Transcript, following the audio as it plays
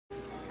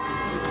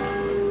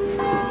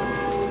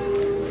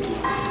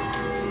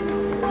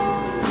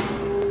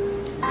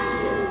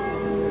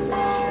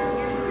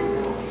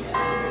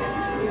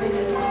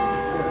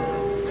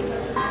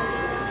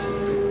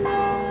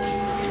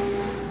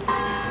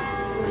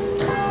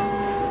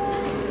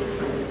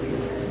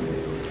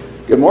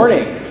Good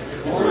morning.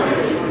 Good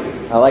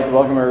morning. I'd like to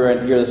welcome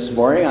everyone here this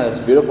morning on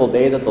this beautiful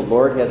day that the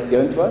Lord has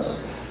given to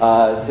us.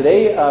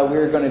 Today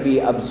we're going to be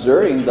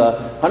observing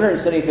the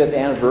 175th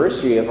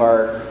anniversary of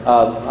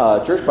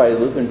our church body,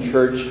 Lutheran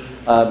Church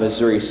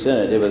Missouri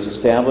Synod. It was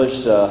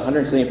established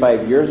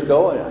 175 years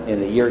ago in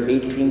the year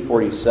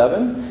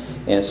 1847,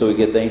 and so we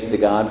give thanks to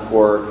God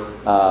for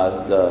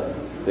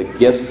the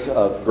gifts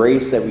of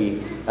grace that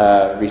we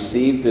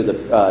received through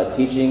the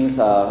teachings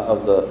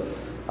of the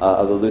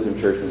Lutheran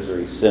Church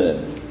Missouri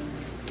Synod.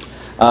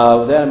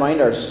 With that in mind,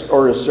 our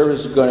order of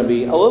service is going to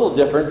be a little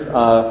different.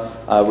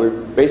 We're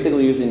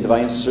basically using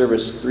Divine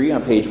Service 3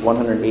 on page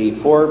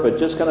 184, but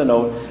just kind of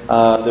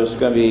note there's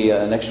going to be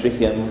an extra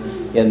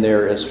hymn in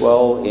there as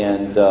well,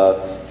 and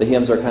the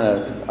hymns are kind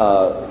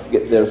of,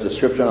 there's a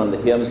description on the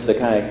hymns to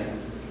kind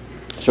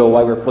of show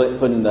why we're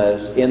putting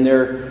those in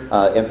there,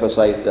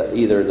 emphasize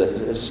either the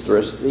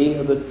historicity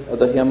of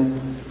the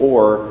hymn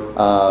or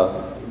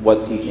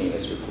what teaching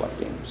is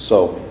reflecting.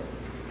 So,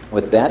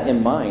 with that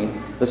in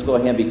mind, let's go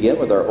ahead and begin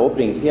with our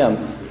opening hymn,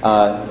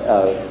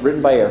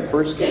 written by our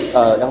first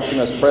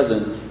LCMS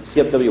president,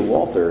 C.F.W.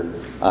 Walther.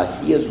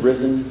 He is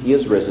risen,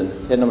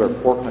 hymn number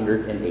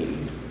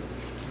 480.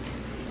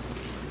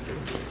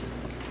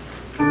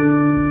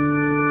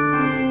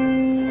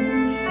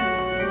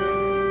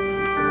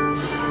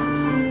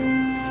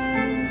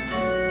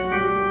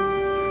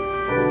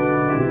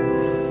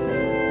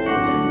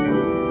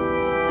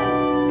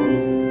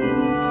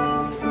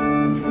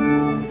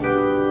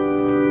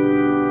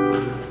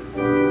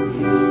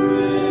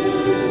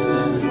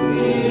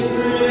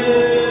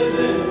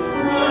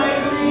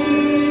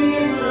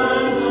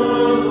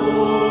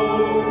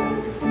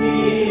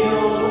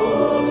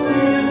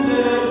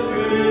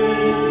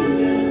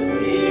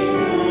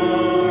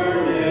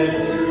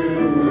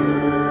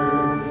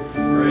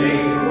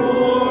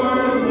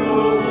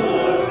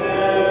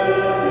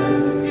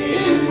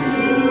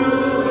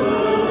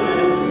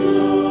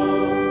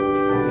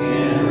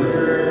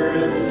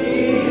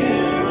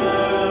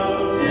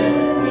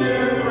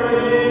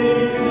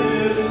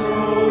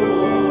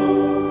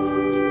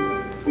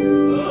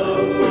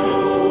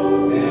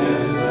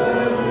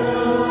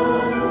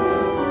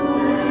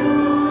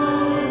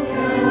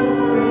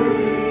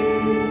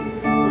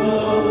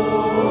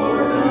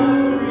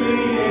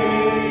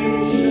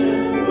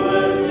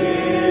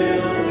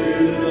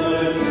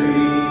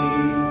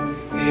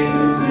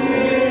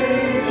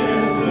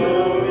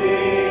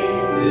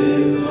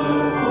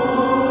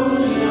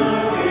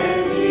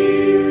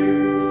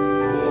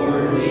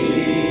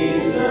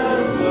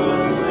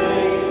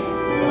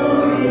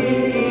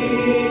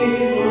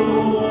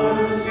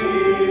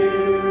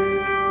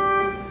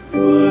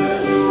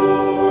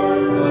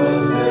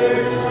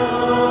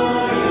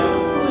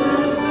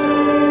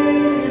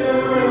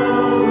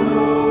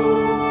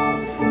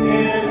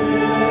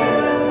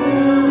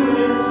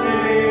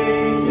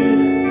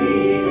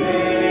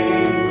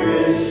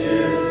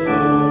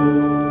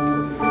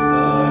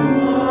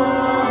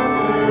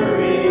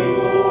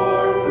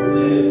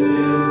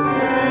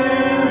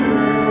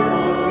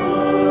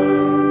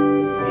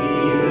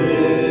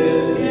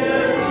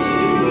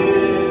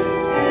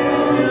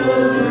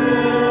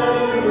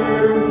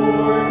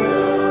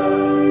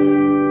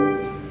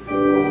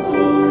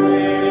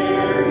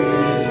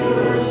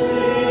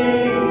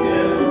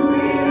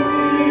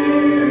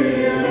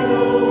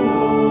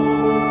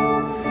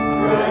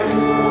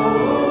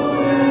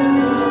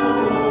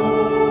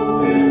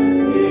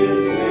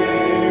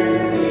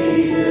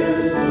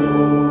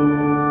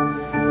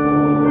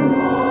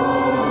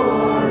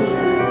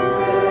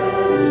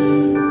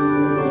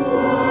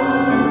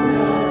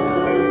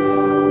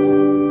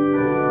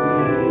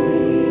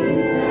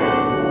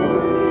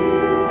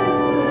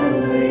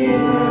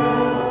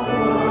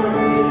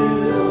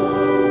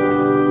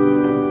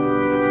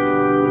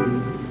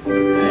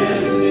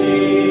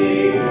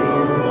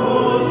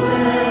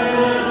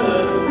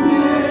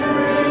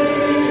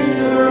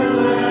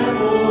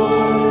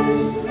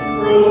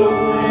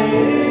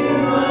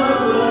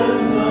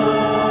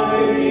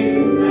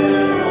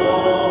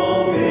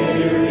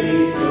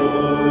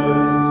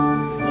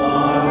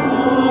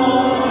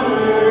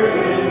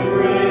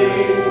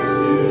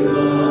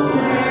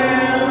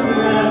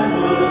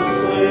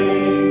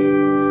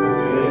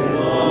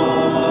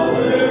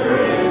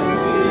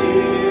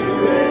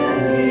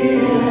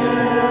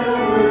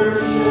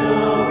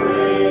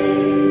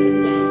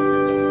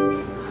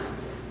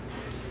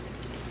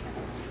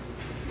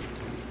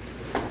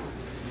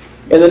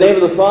 In the name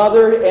of the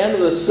Father, and of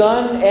the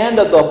Son, and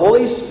of the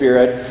Holy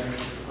Spirit.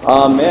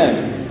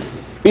 Amen.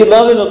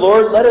 Beloved in the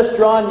Lord, let us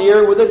draw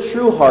near with a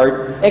true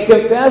heart and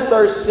confess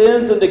our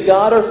sins unto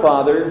God our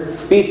Father,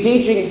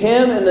 beseeching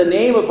Him in the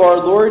name of our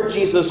Lord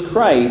Jesus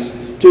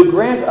Christ to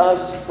grant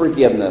us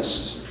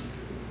forgiveness.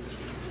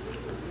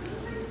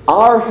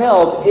 Our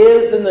help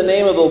is in the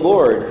name of the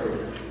Lord.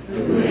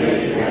 Who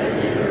made heaven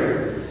and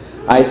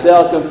earth. I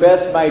shall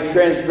confess my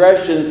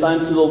transgressions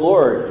unto the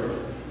Lord.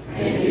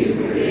 And you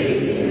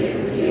forgave the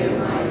iniquity of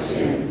my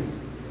sin.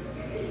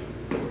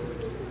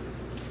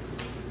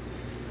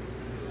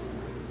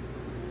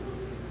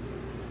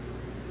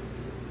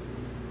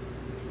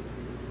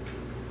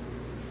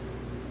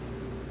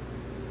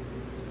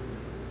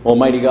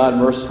 Almighty God,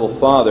 merciful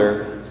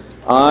Father,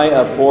 I,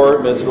 a poor,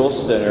 miserable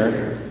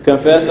sinner,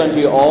 confess unto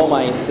you all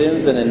my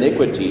sins and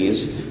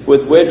iniquities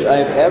with which I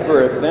have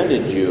ever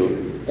offended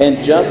you, and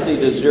justly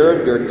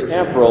deserved your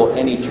temporal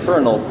and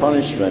eternal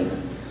punishment.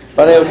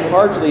 But I was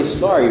heartily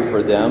sorry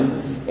for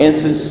them, and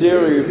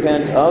sincerely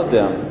repent of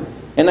them.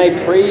 And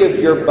I pray of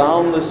your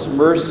boundless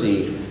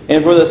mercy,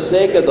 and for the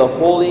sake of the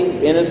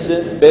holy,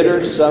 innocent,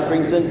 bitter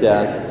sufferings and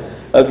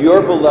death of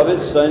your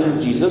beloved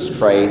Son, Jesus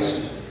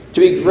Christ,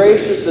 to be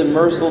gracious and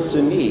merciful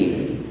to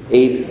me,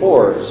 a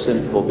poor,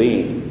 sinful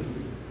being.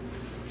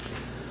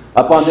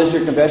 Upon this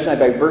your confession, I,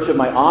 by virtue of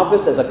my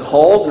office as a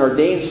called and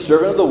ordained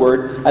servant of the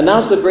Word,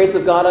 announce the grace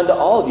of God unto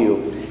all of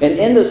you. And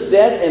in the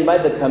stead and by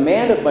the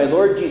command of my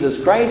Lord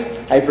Jesus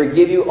Christ, I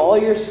forgive you all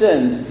your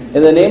sins,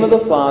 in the name of the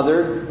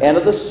Father, and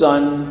of the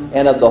Son,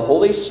 and of the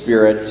Holy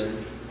Spirit.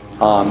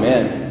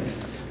 Amen.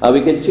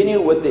 We continue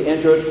with the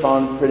introit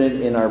found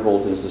printed in our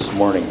bulletins this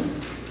morning.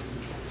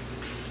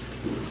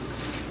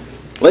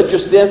 Let your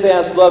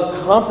steadfast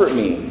love comfort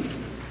me,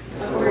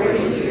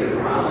 according to your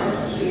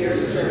promise to your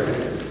servant.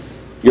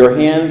 Your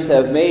hands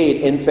have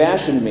made and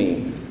fashioned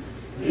me.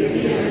 Give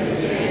me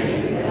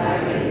understanding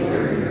that I may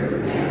learn your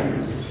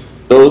commandments.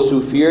 Those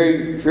who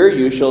fear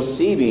you shall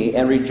see me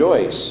and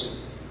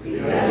rejoice.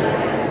 Because I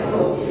have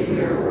hoped in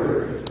your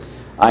word.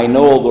 I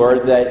know,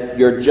 Lord, that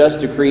your just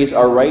decrees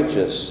are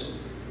righteous.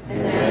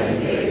 And that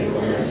in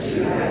faithfulness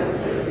you have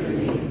afflicted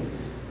me.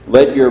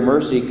 Let your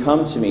mercy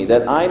come to me,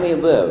 that I may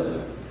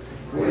live.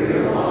 For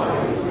your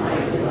law is my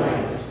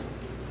delight.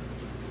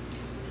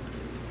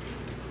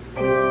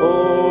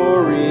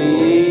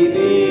 Glory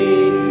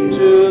be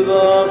to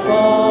the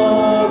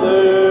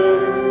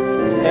Father,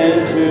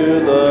 and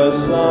to the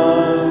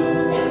Son,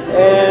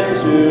 and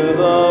to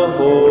the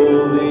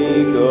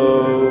Holy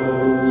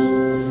Ghost,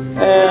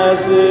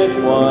 as it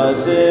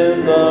was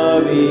in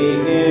the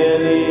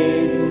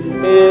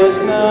beginning, is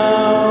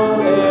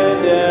now,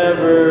 and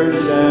ever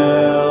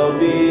shall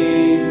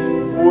be,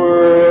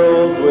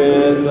 world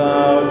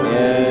without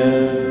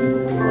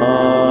end.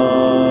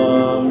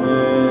 Amen.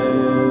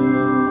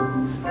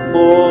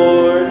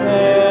 Lord,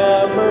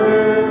 have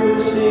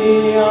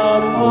mercy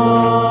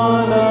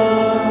upon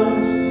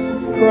us.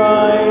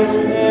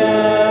 Christ,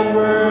 have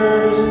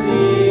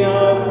mercy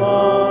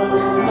upon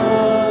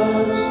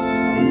us.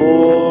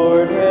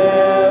 Lord,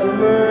 have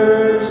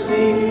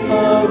mercy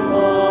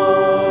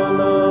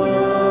upon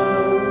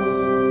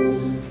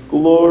us.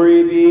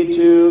 Glory be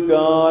to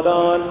God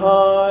on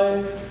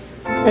high,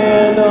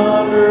 and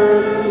on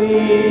earth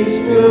peace,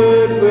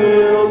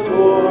 goodwill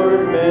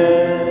toward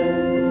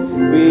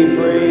men. We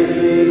praise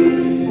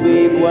thee,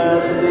 we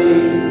bless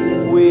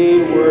thee,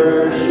 we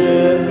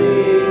worship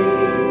thee.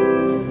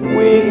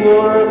 We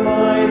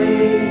glorify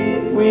thee,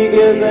 we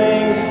give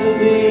thanks to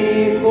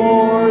thee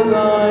for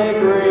thy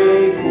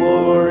great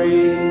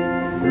glory.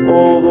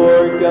 O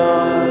Lord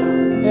God,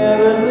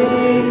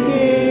 heavenly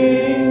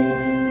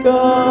King,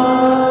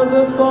 God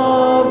the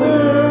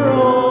Father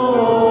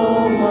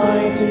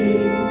Almighty,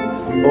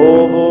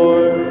 O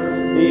Lord,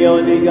 the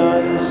only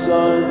begotten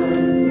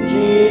Son,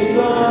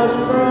 Jesus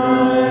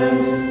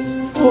Christ,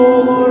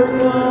 O Lord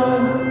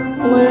God,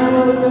 Lamb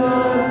of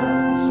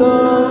God,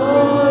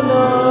 Son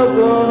of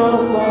the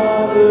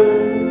Father,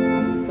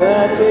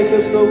 that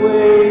takest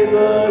away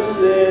the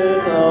sin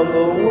of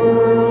the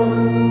world,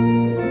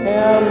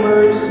 have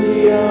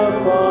mercy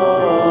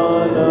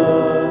upon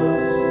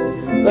us.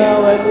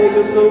 Thou that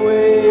takest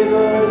away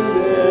the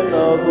sin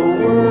of the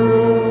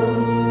world,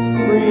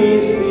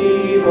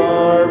 receive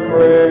our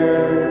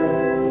prayer.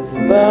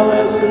 Thou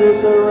that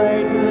sittest at the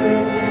right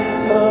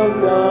hand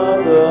of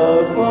God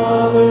the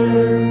Father,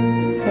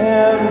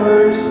 have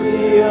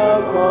mercy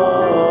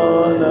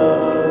upon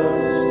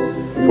us.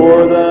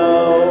 For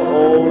thou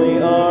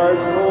only art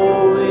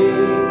holy,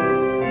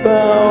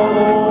 thou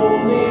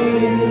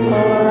only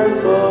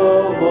art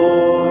the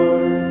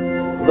Lord,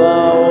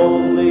 thou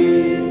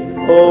only,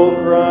 O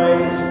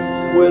Christ,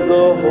 with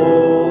the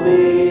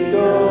Holy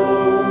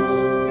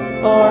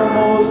Ghost, art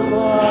most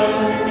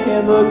high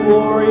in the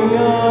glory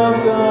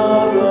of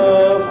God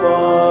the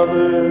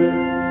Father.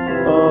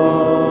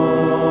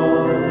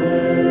 Amen.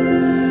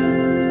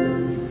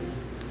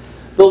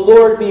 The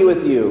Lord be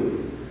with you.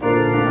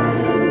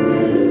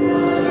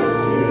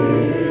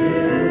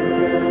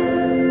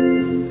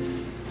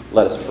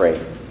 Let us pray.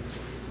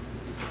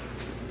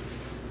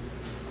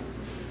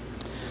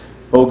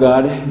 O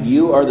God,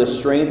 you are the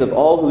strength of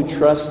all who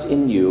trust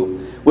in you.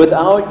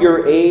 Without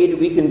your aid,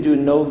 we can do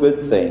no good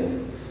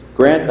thing.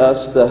 Grant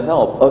us the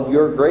help of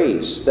your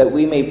grace, that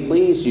we may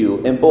please you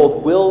in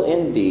both will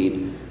and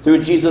deed,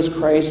 through Jesus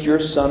Christ, your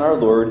Son, our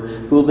Lord,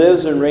 who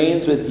lives and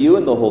reigns with you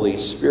in the Holy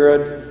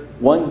Spirit,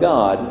 one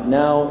God,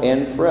 now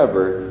and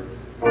forever.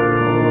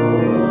 Amen.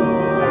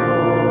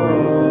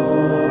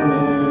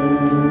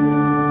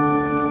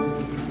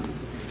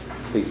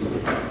 Please.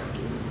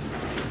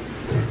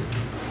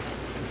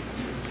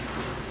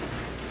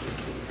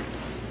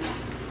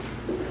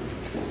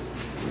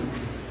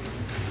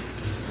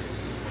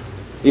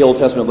 The Old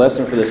Testament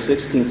lesson for the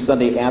 16th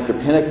Sunday after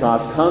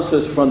Pentecost comes to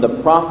us from the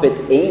prophet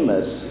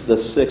Amos, the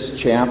 6th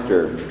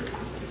chapter.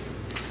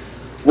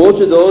 Woe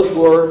to those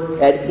who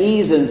are at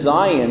ease in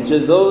Zion, to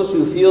those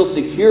who feel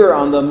secure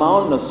on the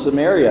mountain of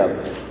Samaria,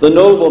 the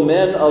notable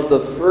men of the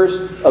first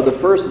of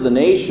the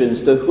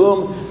nations, to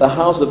whom the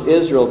house of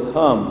Israel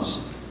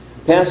comes.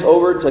 Pass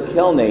over to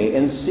Kelne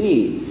and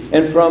see,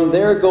 and from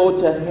there go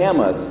to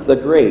Hamath the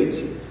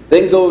great.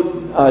 Then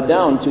go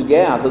down to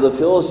Gath of the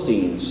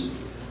Philistines.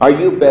 Are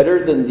you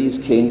better than these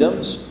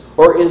kingdoms?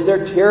 Or is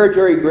their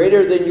territory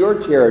greater than your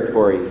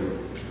territory?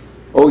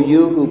 O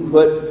you who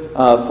put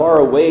far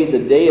away the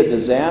day of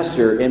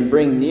disaster and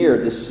bring near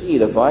the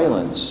seed of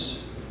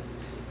violence.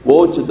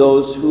 Woe to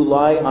those who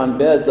lie on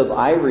beds of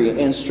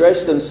ivory and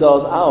stretch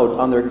themselves out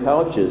on their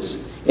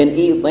couches and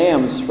eat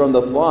lambs from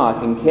the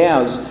flock and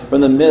calves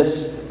from the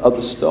midst of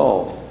the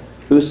stall,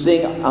 who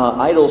sing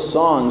idle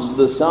songs to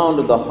the sound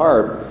of the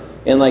harp,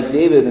 and like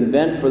David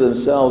invent for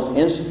themselves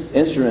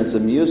instruments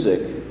of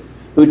music,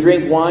 who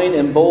drink wine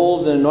in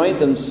bowls and anoint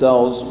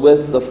themselves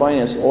with the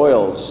finest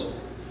oils,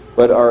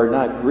 but are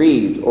not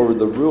grieved over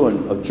the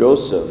ruin of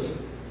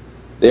Joseph.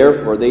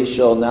 Therefore they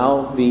shall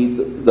now be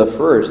the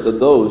first of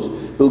those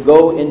who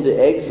go into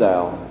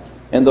exile,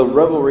 and the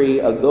revelry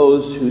of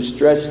those who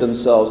stretch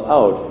themselves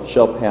out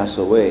shall pass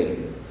away.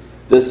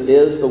 This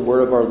is the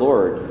word of our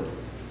Lord.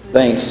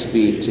 Thanks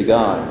be to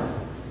God.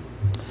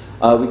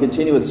 We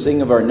continue with the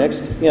singing of our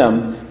next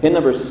hymn, hymn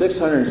number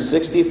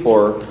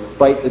 664,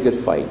 Fight the Good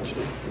Fight.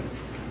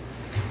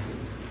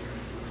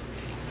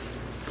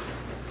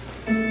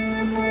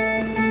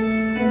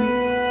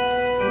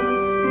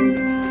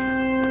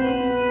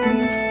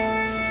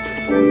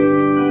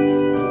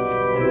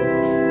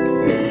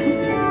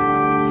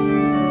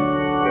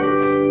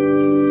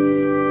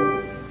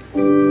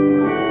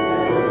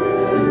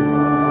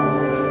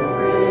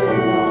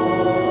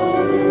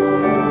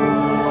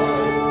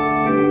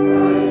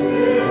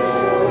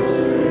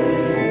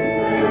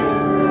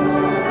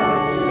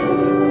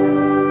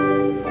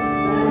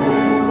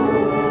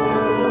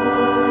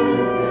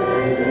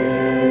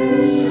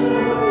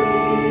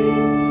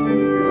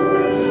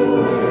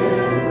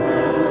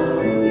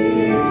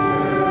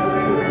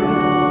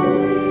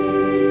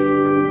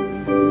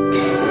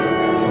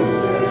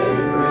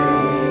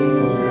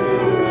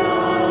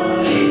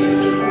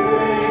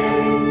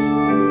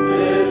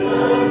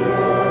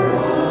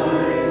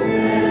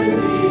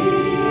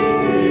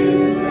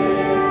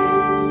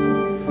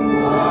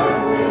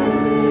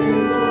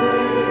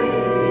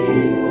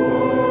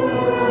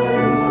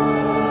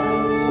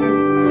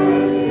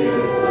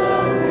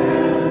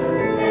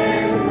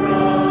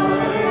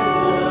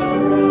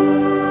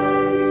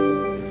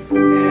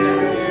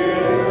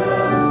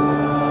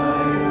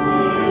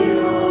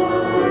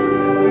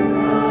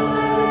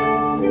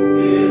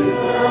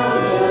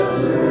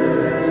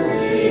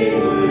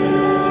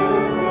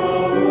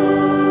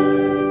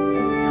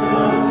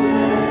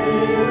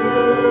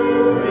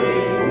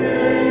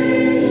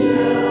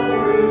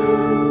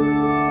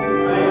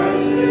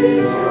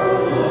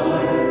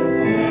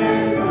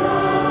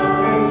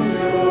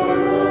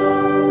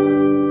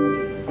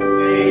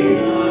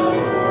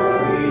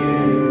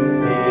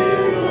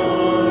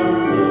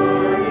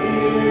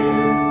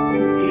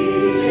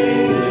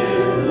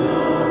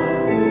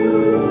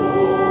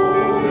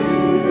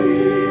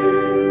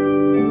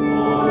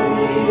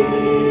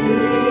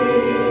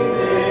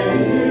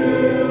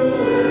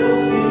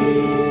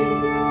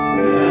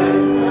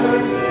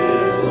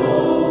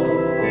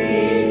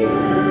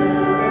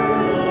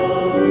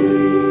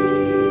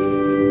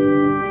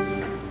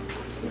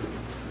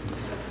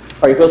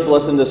 Our epistle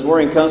lesson this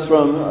morning comes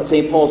from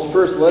St. Paul's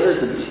first letter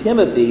to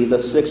Timothy, the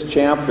 6th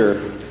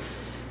chapter.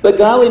 But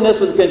godliness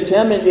with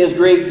contentment is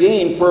great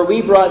gain, for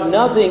we brought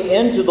nothing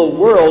into the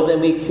world,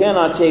 and we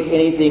cannot take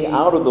anything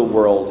out of the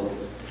world.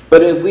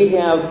 But if we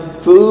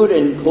have food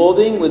and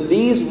clothing, with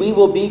these we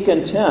will be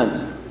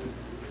content.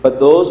 But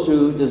those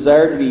who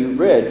desire to be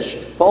rich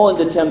fall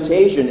into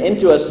temptation,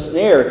 into a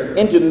snare,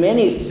 into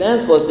many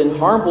senseless and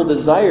harmful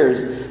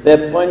desires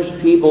that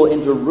plunge people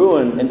into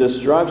ruin and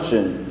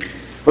destruction.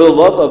 For the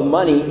love of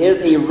money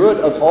is a root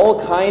of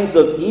all kinds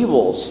of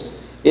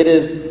evils. It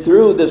is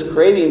through this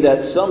craving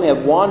that some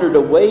have wandered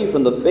away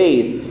from the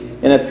faith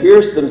and have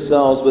pierced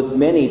themselves with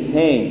many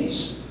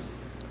pangs.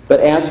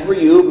 But as for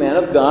you, man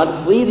of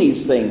God, flee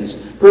these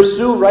things.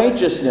 Pursue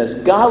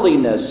righteousness,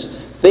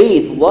 godliness,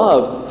 faith,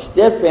 love,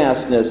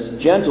 steadfastness,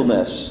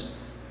 gentleness.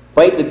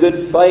 Fight the good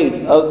fight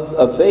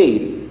of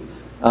faith.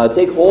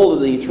 Take hold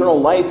of the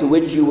eternal life to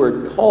which you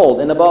were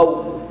called, and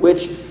about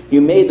which you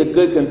made the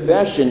good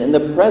confession in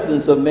the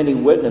presence of many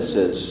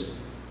witnesses.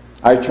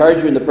 I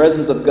charge you in the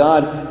presence of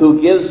God,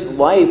 who gives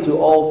life to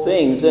all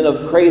things, and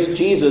of Christ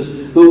Jesus,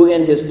 who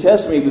in his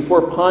testimony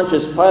before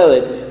Pontius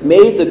Pilate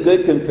made the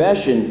good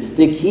confession,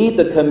 to keep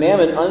the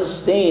commandment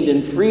unstained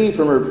and free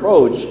from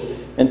reproach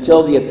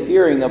until the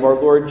appearing of our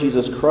Lord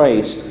Jesus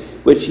Christ,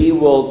 which he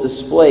will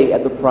display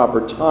at the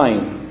proper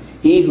time.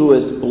 He who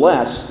is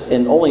blessed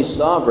and only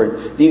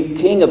sovereign, the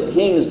King of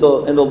kings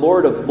and the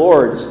Lord of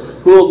lords,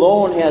 who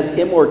alone has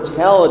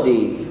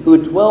immortality,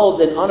 who dwells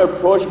in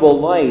unapproachable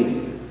light,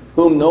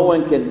 whom no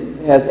one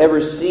has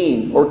ever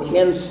seen or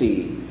can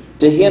see.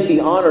 To him be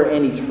honor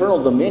and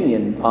eternal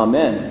dominion.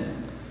 Amen.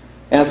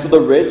 As for the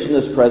rich in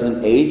this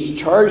present age,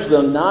 charge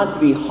them not to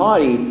be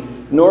haughty,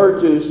 nor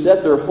to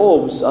set their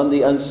hopes on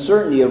the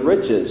uncertainty of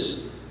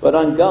riches, but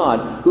on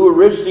God, who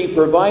richly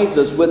provides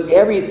us with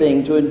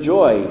everything to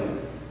enjoy.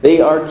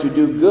 They are to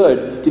do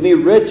good, to be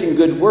rich in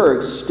good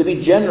works, to be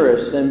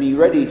generous and be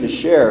ready to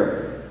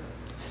share,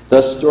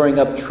 thus storing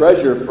up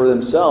treasure for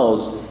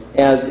themselves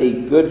as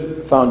a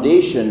good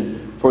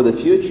foundation for the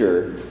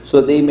future,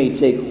 so that they may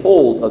take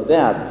hold of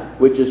that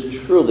which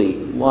is truly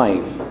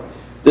life.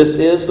 This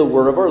is the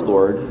word of our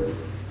Lord.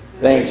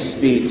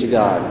 Thanks be to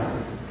God.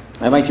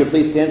 I invite you to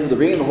please stand for the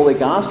reading of the Holy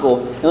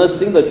Gospel, and let's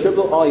sing the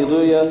triple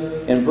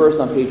Alleluia in verse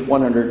on page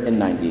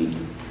 190.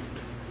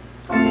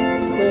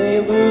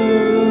 Alleluia.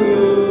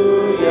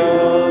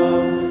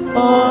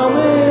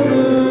 Alleluia,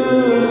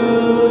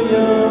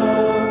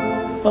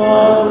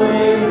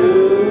 Alleluia.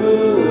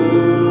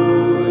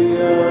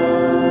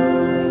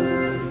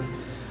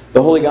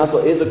 The Holy Gospel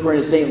is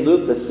according to St.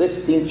 Luke, the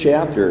 16th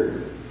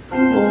chapter.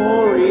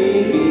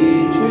 Glory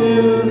be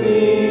to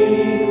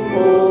thee,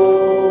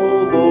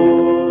 O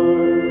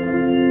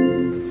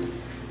Lord.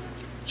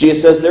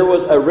 Jesus says, there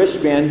was a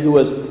rich man who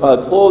was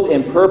clothed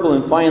in purple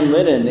and fine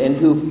linen, and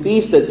who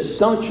feasted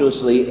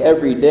sumptuously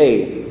every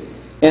day.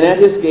 And at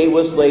his gate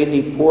was laid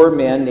a poor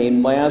man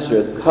named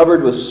Lazarus,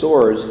 covered with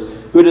sores,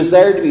 who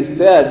desired to be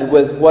fed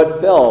with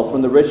what fell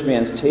from the rich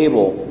man's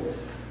table.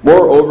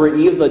 Moreover,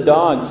 even the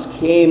dogs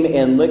came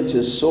and licked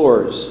his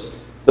sores.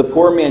 The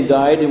poor man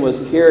died and was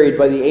carried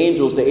by the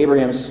angels to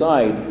Abraham's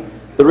side.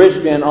 The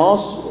rich man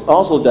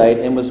also died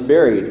and was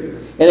buried.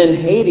 And in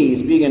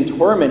Hades, being in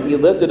torment, he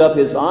lifted up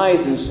his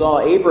eyes and saw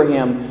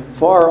Abraham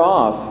far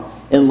off,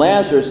 and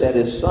Lazarus at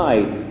his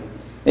side.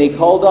 And he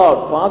called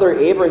out, Father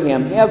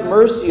Abraham, have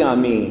mercy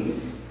on me,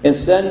 and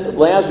send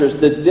Lazarus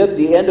to dip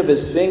the end of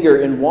his finger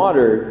in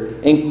water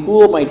and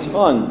cool my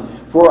tongue,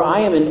 for I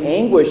am in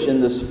anguish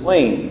in this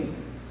flame.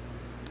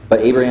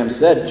 But Abraham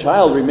said,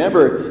 Child,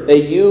 remember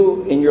that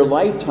you in your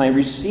lifetime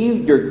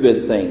received your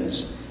good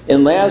things,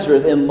 and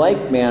Lazarus in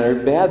like manner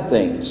bad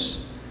things.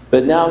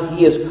 But now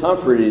he is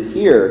comforted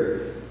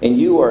here, and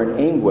you are in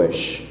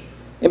anguish.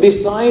 And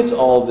besides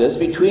all this,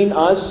 between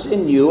us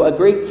and you a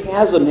great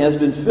chasm has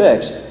been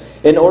fixed,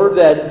 in order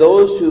that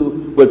those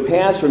who would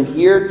pass from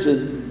here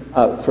to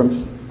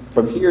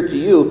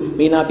you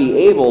may not be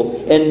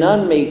able, and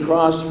none may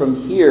cross from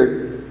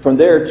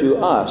there to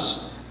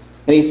us.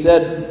 And he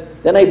said,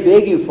 Then I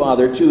beg you,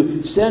 Father,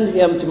 to send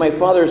him to my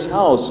father's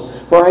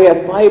house, for I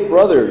have 5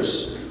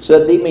 brothers, so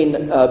that they may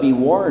be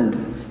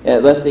warned,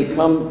 lest they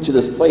come to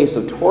this place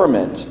of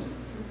torment.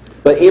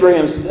 But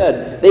Abraham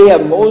said, They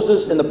have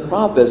Moses and the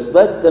prophets,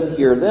 let them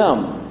hear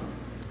them.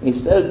 And he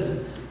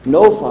said,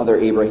 No, Father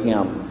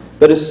Abraham,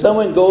 but if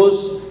someone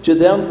goes to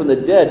them from the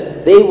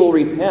dead, they will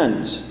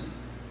repent.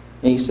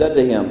 And he said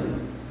to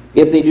him,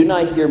 If they do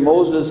not hear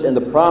Moses and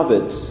the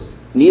prophets,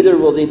 neither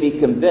will they be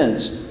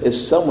convinced if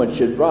someone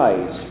should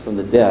rise from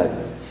the dead.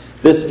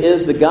 This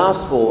is the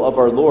gospel of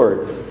our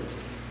Lord.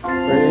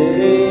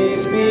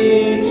 Praise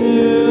be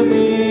to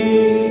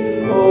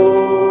thee,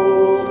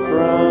 O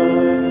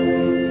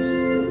Christ.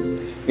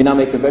 We now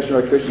make confession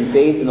of our Christian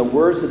faith in the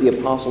words of the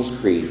Apostles'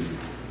 Creed.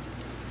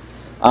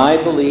 I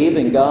believe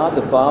in God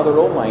the Father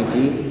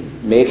Almighty,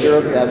 maker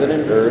of heaven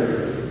and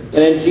earth, and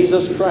in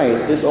Jesus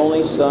Christ, his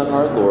only Son,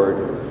 our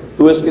Lord,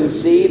 who was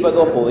conceived by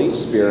the Holy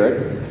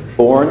Spirit,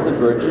 born of the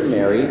Virgin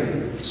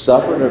Mary,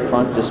 suffered under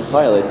Pontius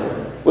Pilate,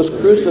 was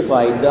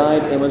crucified,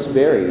 died, and was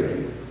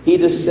buried. He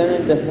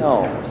descended to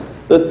hell.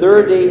 The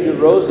third day he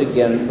rose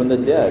again from the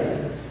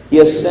dead. He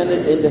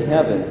ascended into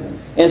heaven,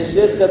 and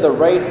sits at the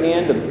right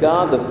hand of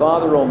God the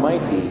Father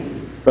Almighty.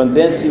 From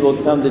thence he will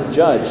come to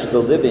judge the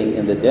living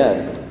and the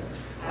dead.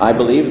 I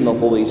believe in the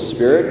Holy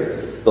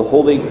Spirit, the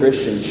holy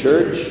Christian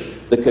Church,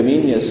 the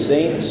communion of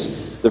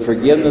saints, the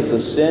forgiveness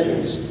of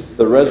sins,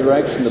 the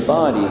resurrection of the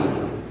body,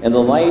 and the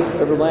life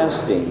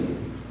everlasting.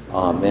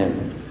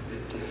 Amen.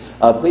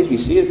 Please be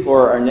seated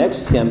for our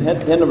next hymn,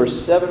 hymn number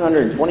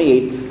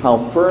 728, How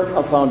Firm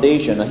a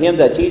Foundation, a hymn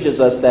that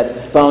teaches us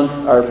that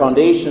our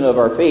foundation of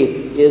our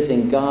faith is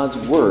in God's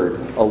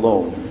Word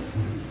alone.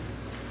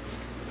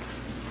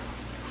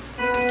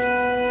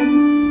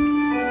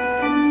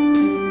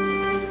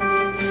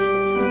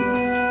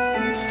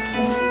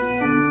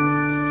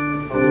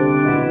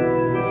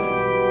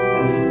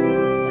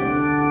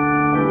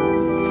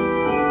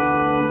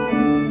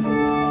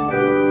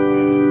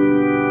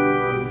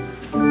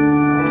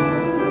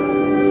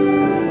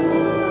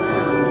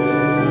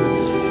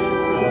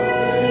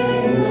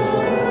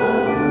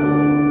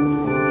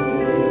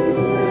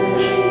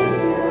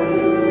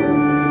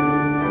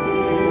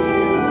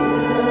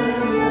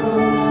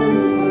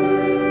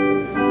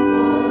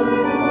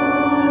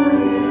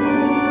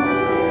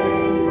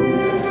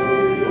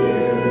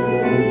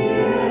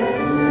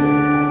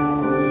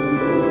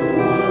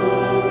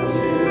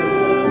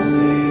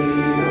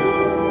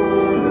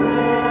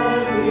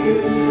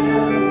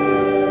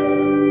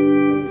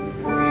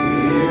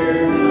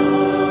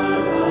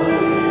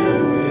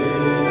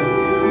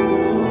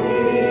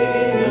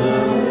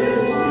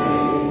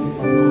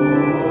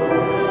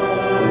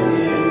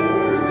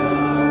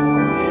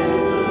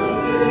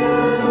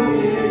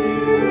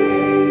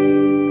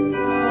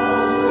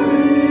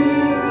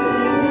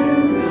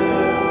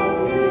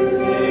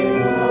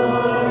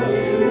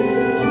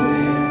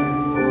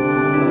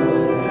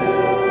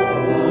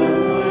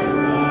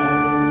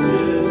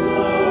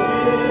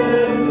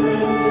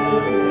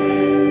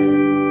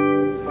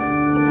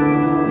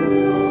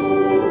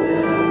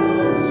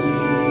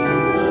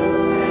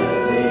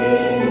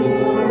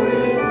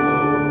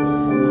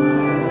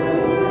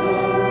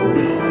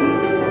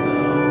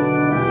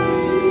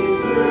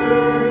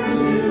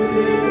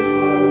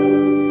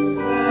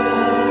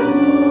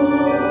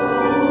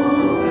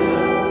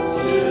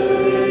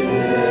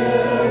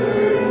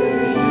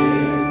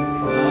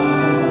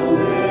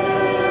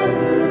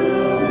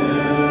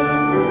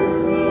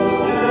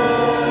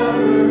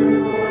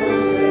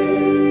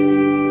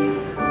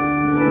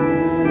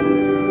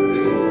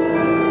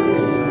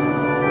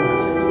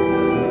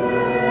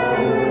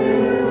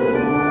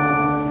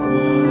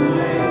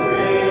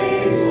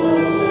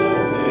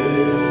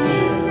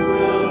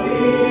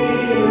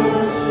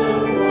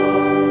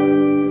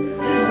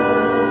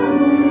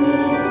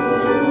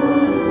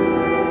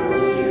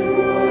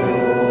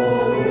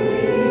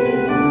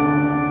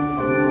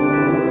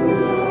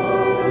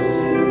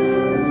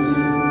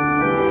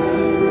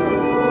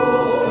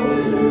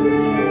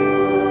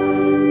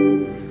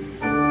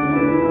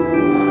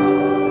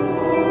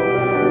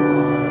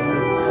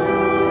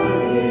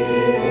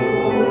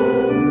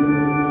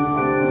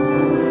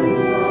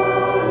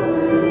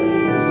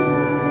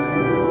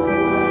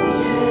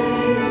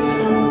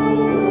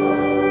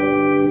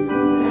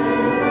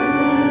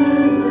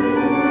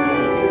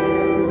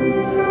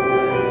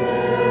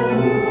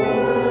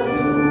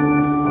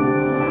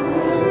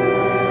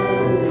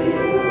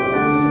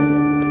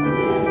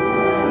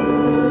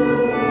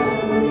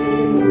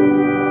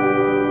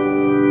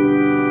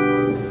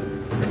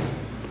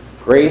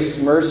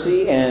 Grace,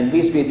 mercy, and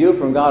peace be with you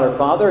from God our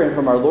Father and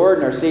from our Lord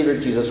and our Savior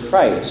Jesus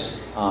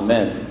Christ.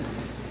 Amen.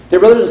 Dear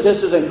brothers and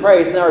sisters in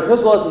Christ, in our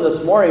epistle lesson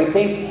this morning,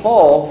 St.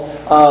 Paul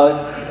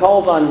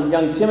calls on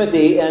young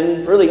Timothy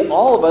and really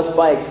all of us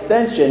by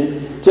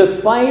extension to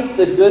fight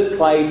the good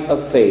fight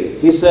of faith.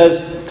 He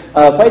says,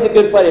 fight the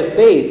good fight of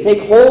faith.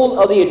 Take hold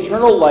of the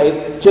eternal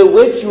life to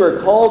which you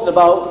were called,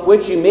 about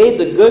which you made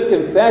the good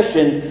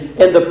confession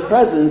in the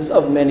presence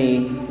of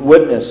many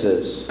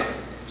witnesses.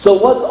 So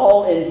what's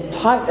all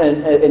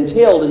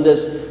entailed in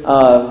this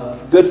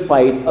good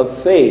fight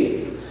of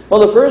faith? Well,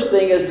 the first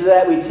thing is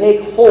that we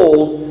take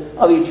hold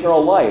of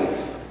eternal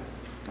life.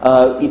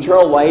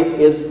 Eternal life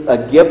is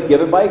a gift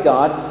given by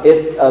God.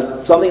 It's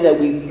something that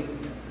we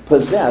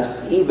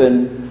possess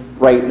even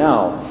right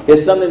now.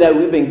 It's something that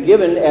we've been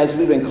given as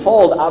we've been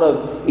called out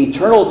of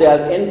eternal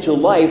death into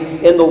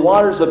life in the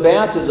waters of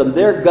baptism.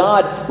 There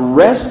God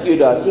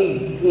rescued us.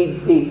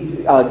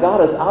 He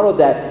got us out of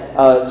that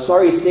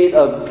sorry state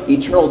of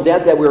eternal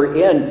death that we were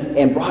in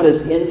and brought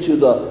us into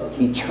the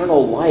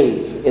eternal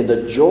life in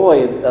the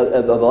joy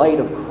of the light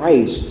of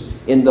Christ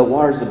in the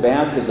waters of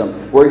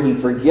baptism, where He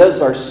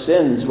forgives our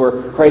sins,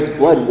 where Christ's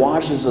blood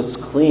washes us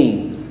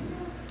clean,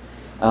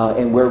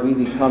 and where we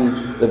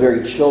become the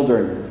very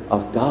children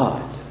of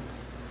God.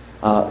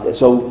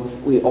 So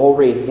we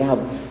already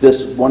have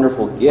this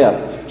wonderful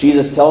gift.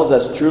 Jesus tells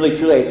us, truly,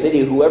 truly, I say to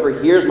you,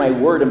 whoever hears my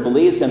word and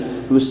believes Him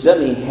who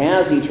sent me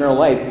has eternal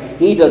life.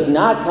 He does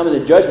not come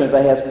into judgment,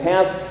 but has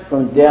passed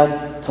from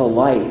death to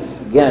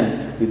life.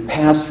 Again, we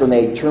pass from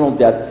the eternal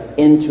death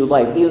into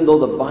life. Even though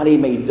the body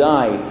may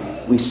die,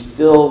 we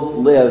still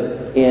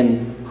live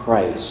in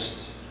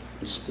Christ.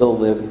 We still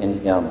live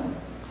in Him.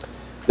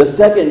 The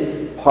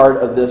second part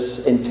of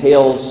this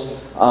entails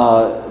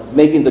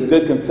making the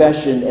good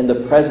confession in the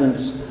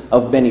presence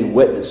of many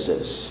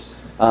witnesses.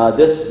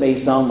 This may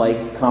sound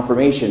like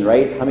confirmation,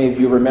 right? How many of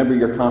you remember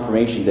your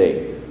confirmation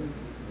day?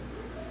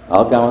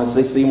 Okay, I want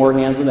to see more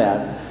hands than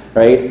that,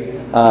 right?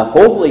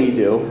 Hopefully you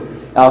do.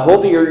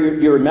 Hopefully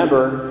you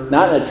remember,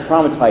 not in a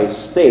traumatized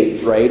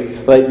state,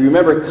 right? But you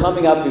remember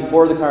coming up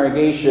before the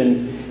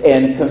congregation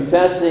and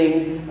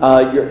confessing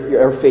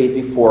your faith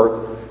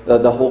before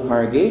the whole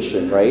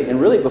congregation, right? And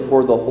really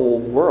before the whole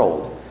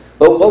world.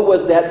 But what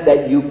was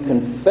that you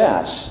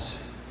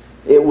confessed?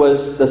 It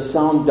was the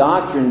sound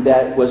doctrine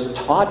that was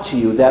taught to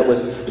you, that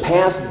was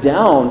passed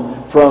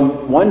down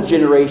from one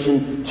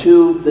generation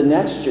to the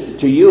next,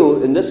 to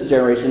you in this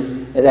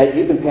generation, that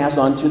you can pass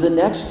on to the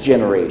next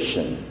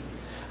generation.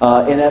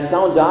 And that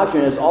sound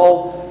doctrine is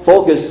all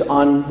focused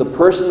on the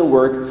person and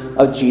work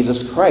of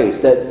Jesus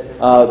Christ. That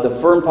the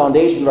firm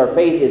foundation of our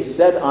faith is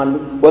set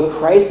on what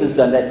Christ has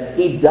done, that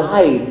He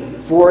died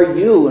for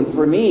you and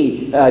for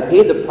me,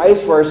 paid the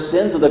price for our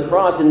sins of the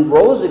cross and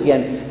rose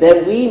again,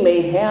 that we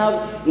may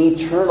have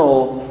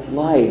eternal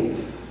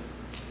life.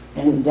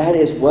 And that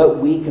is what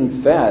we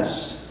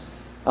confess.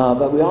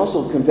 But we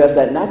also confess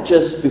that not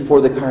just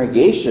before the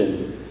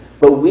congregation,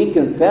 but we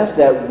confess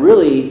that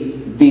really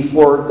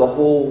before the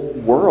whole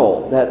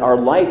world, that our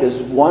life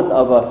is one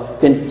of a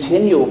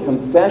continual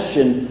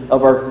confession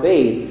of our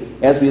faith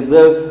as we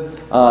live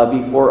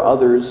before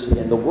others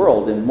in the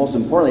world, and most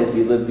importantly, as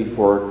we live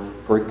before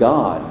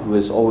God, who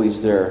is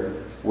always there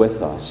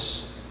with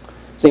us.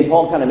 St.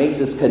 Paul kind of makes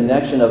this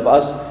connection of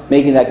us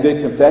making that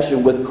good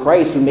confession with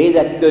Christ, who made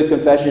that good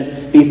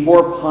confession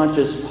before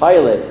Pontius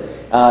Pilate,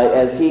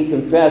 as he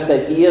confessed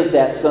that He is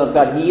that Son of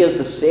God, He is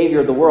the Savior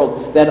of the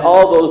world, that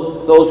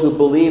all those who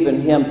believe in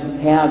Him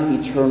have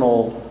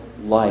eternal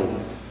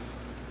life.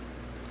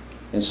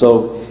 And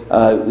so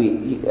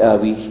we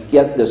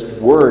get this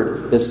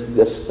word,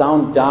 this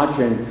sound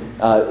doctrine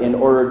in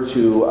order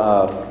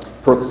to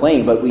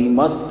proclaim, but we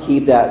must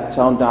keep that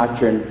sound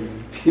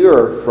doctrine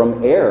pure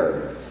from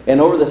error. And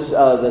over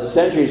the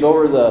centuries,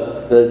 over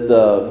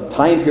the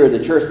time period of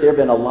the church, there have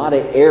been a lot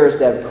of errors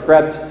that have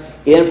crept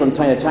in from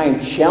time to time,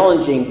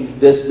 challenging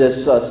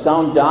this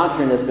sound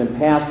doctrine that's been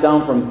passed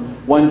down from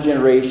one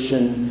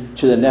generation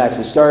to the next.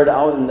 It started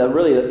out in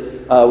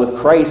with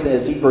Christ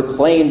as He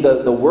proclaimed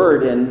the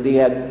word, and they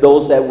had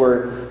those that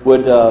would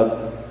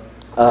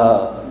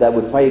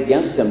fight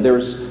against Him. There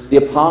was the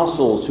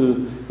apostles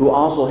who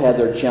also had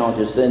their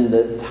challenges. Then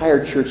the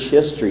entire church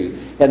history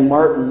had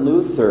Martin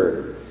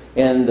Luther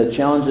and the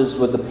challenges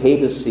with the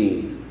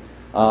papacy,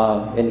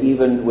 and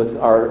even with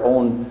our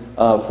own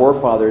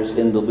forefathers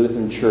in the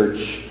Lutheran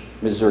Church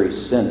Missouri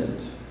Synod.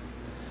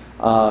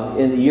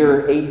 In the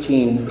year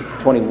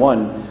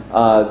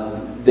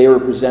 1821, they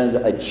were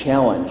presented a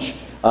challenge.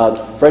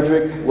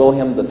 Frederick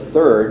William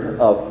III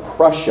of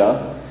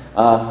Prussia.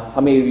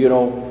 How many of you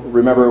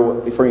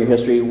remember from your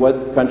history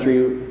what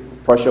country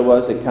Prussia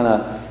was? It kind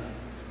of,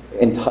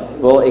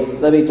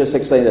 let me just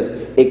explain this.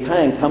 It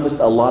kind of encompassed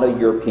a lot of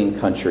European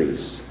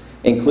countries,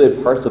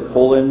 included parts of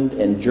Poland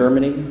and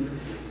Germany.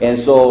 And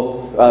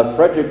so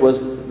Frederick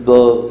was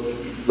the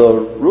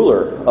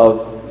ruler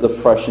of the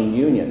Prussian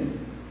Union.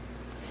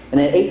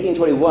 And in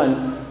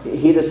 1821,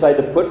 he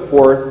decided to put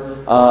forth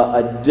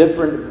a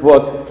different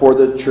book for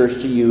the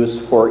church to use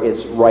for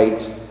its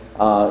rites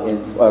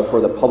for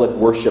the public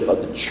worship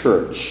of the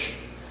church.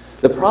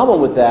 The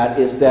problem with that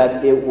is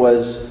that it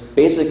was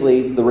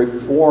basically the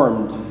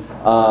Reformed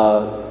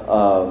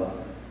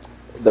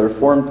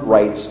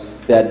rites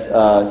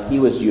that he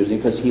was using,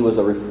 because he was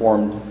a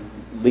Reformed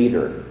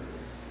leader.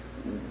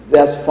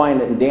 That's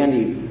fine and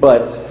dandy,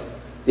 but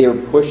they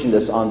were pushing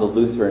this on the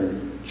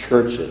Lutheran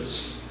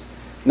churches.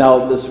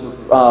 Now,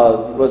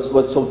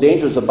 what's so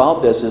dangerous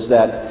about this is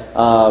that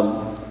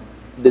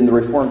in the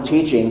Reformed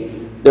teaching,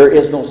 there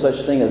is no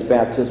such thing as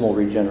baptismal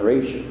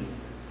regeneration.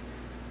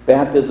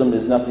 Baptism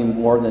is nothing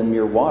more than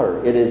mere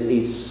water. It is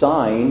a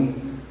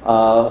sign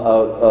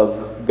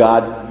of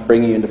God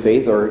bringing you into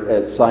faith, or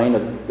a sign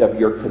of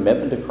your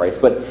commitment to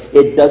Christ. But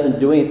it doesn't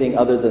do anything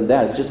other than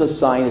that. It's just a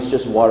sign. It's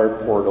just water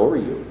poured over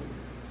you.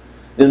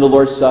 Then the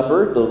Lord's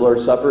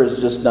Supper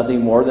is just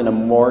nothing more than a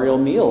memorial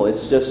meal.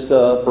 It's just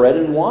bread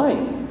and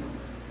wine.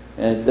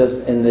 And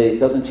it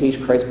doesn't teach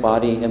Christ's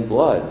body and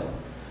blood.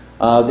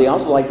 They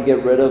also like to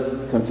get rid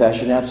of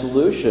confession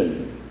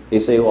absolution. They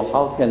say, well,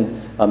 how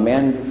can a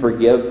man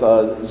forgive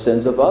the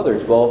sins of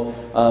others? Well,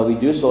 we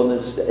do so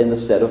in the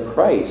stead of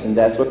Christ. And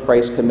that's what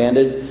Christ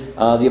commanded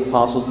the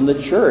apostles in the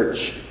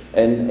church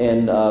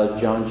in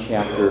John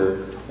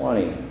chapter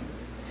 20.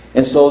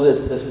 And so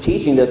this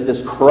teaching,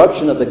 this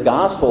corruption of the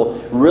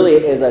gospel really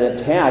is an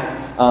attack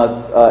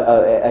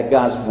at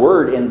God's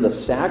word in the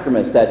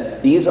sacraments,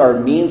 that these are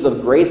means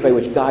of grace by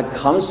which God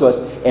comes to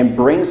us and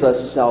brings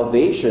us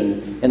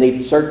salvation. And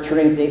they start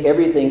turning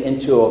everything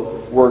into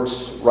a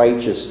works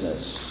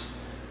righteousness.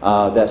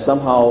 That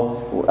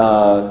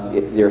somehow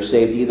they're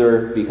saved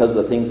either because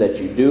of the things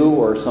that you do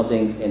or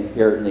something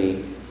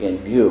inherently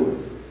in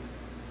you.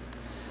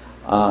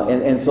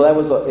 And so that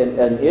was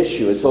an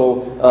issue. And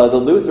so the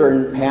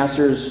Lutheran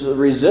pastors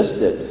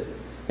resisted.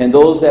 And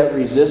those that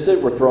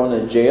resisted were thrown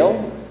in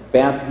jail.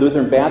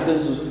 Lutheran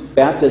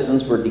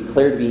baptisms were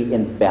declared to be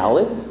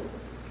invalid.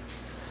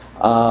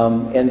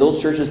 And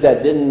those churches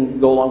that didn't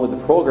go along with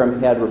the program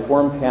had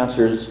Reformed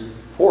pastors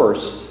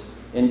forced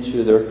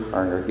into their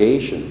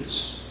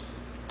congregations.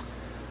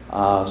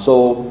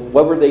 So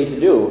what were they to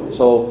do?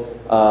 So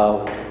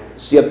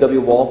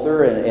C.F.W.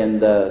 Walther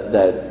and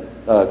that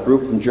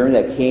group from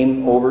Germany that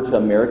came over to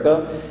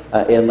America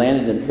and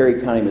landed in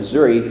Perry County,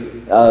 Missouri,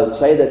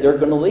 decided that they're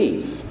going to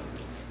leave.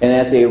 And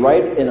as they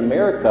arrive in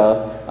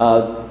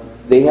America,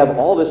 they have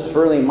all this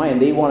firmly in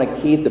mind. They want to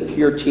keep the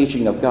pure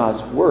teaching of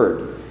God's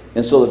Word.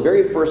 And so the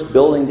very first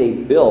building they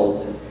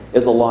built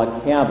is a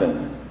log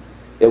cabin.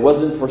 It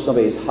wasn't for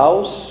somebody's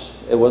house.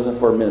 It wasn't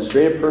for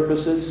administrative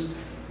purposes.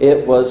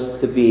 It was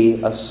to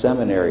be a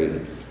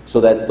seminary, so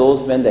that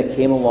those men that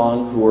came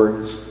along who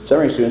were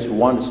seminary students who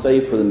wanted to study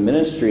for the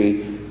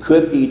ministry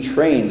could be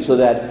trained, so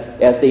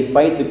that as they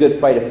fight the good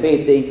fight of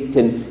faith, they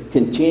can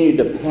continue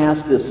to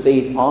pass this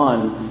faith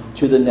on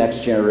to the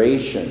next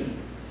generation.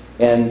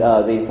 And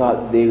they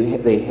thought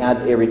they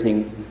had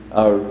everything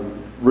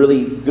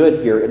really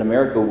good here in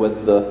America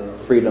with the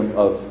freedom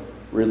of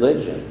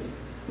religion.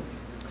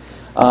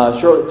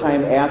 Short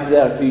time after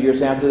that, a few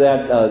years after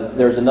that,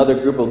 there was another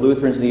group of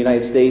Lutherans in the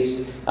United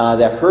States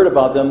that heard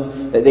about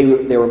them.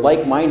 They were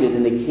like-minded,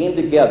 and they came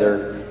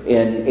together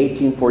in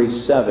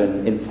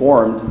 1847 and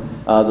formed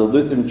the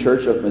Lutheran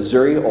Church of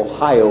Missouri,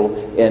 Ohio,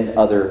 and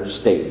other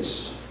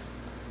states,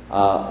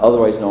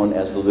 otherwise known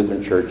as the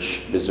Lutheran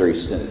Church Missouri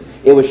Synod.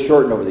 It was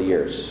shortened over the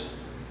years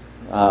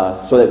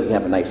so that we can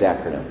have a nice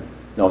acronym.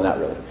 No, not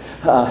really.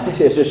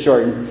 It's just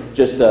shortened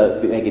just to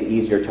make it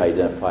easier to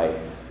identify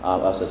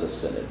us as a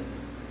synod.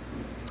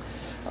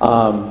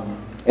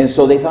 And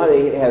so they thought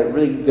they had it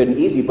really good and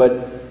easy,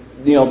 but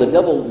the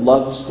devil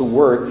loves to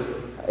work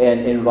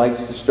and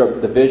likes to stir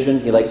up division.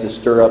 He likes to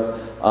stir up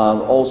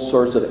all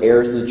sorts of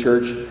errors in the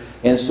church.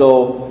 And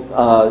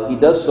so he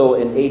does so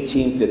in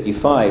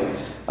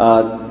 1855.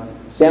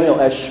 Samuel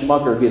S.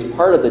 Schmucker, he is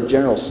part of the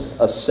General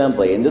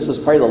Assembly, and this was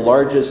probably the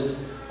largest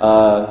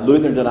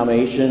Lutheran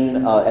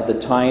denomination at the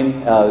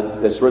time.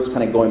 Its roots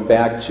kind of going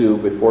back to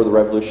before the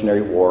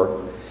Revolutionary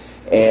War.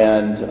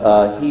 And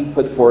he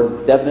put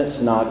forward a definite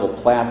synodical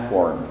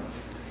platform.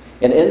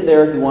 And in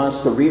there, he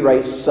wants to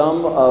rewrite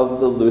some of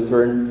the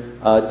Lutheran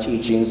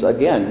teachings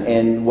again.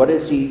 And what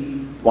does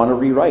he want to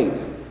rewrite?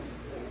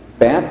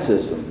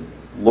 Baptism,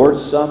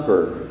 Lord's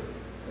Supper,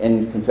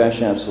 and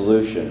confession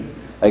absolution.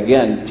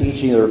 Again,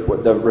 teaching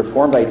the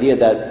Reformed idea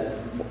that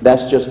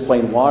that's just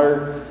plain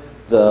water,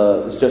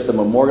 it's just a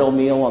memorial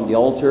meal on the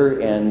altar,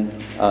 and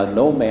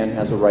no man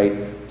has a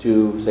right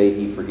to say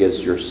he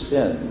forgives your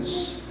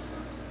sins.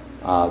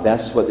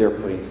 That's what they're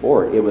putting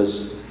forward. It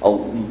was,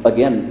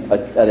 again,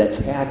 an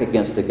attack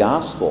against the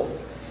gospel.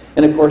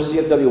 And of course,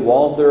 C.F.W.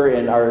 Walther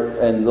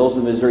and those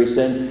in Missouri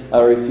Synod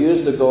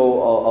refused to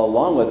go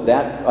along with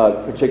that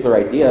particular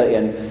idea,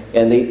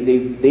 and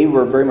they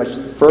were very much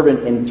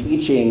fervent in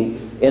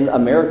teaching in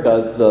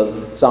America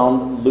the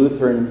sound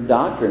Lutheran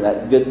doctrine,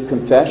 that good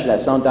confession,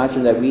 that sound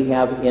doctrine that we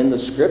have in the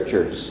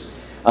Scriptures.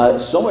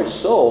 So much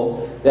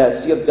so that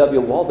C.F.W.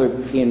 Walther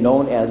became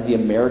known as the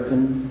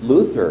American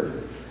Luther.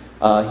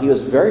 He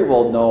was very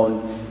well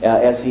known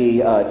as he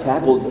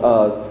tackled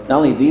not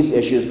only these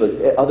issues,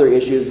 but other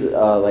issues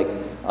like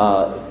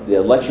the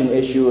election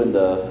issue in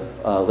the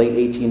late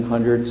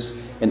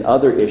 1800s and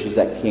other issues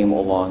that came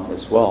along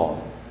as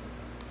well.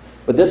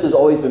 But this has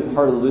always been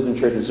part of the Lutheran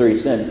Church Missouri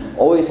Synod.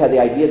 Always had the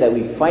idea that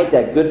we fight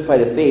that good fight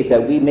of faith,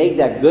 that we make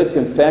that good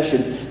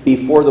confession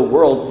before the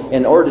world.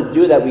 In order to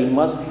do that, we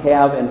must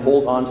have and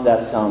hold on to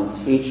that sound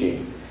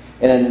teaching.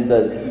 And in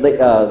the late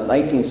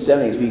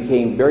 1970s, we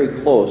came very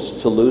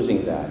close to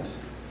losing that.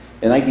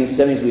 In the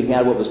 1970s, we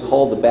had what was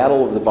called the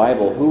Battle of the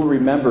Bible. Who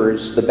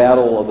remembers the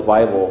Battle of the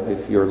Bible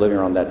if you're living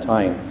around that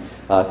time?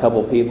 A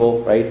couple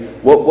people, right?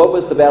 What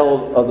was the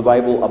Battle of the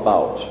Bible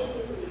about?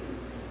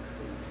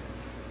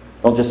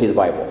 Don't just say the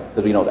Bible,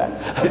 because we know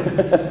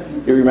that.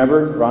 You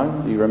remember,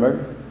 Ron? Do you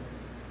remember?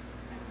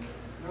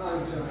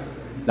 Not exactly.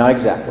 Not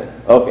exactly.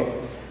 Okay.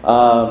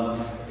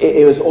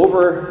 It was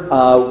over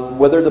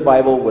whether the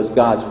Bible was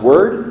God's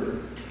Word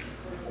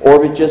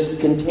or if it just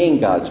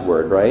contained God's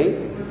Word, right?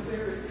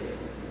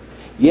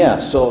 Yeah,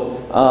 so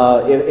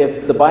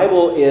if the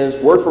Bible is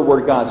word for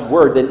word God's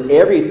Word, then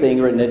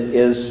everything written in it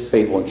is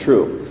faithful and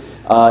true.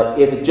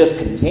 If it just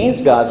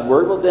contains God's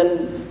Word, well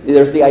then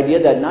there's the idea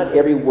that not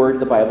every word in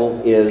the Bible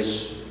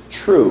is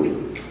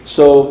true.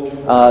 So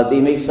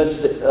they make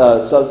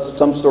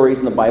some stories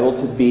in the Bible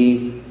to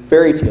be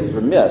fairy tales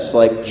or myths,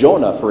 like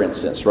Jonah, for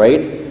instance,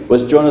 right?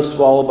 Was Jonah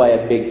swallowed by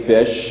a big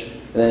fish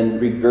and then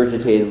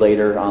regurgitated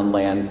later on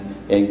land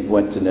and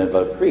went to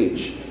Nineveh to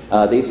preach?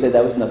 They say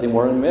that was nothing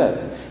more than a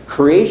myth.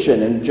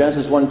 Creation in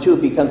Genesis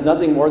 1-2 becomes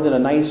nothing more than a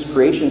nice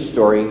creation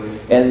story,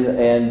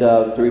 and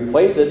to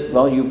replace it,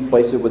 well, you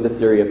replace it with the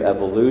theory of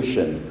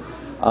evolution.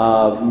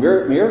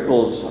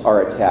 Miracles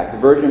are attacked. The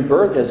virgin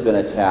birth has been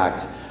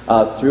attacked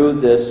through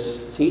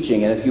this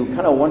teaching. And if you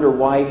kind of wonder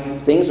why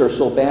things are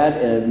so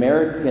bad in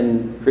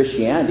American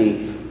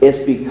Christianity,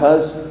 it's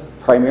because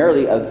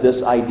primarily of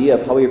this idea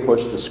of how we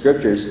approach the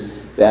Scriptures,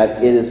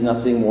 that it is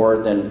nothing more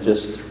than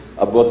just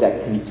a book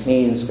that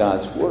contains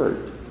God's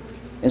Word.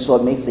 And so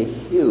it makes a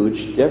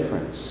huge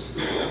difference.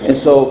 And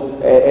so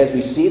as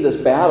we see this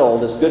battle,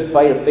 this good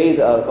fight of faith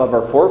of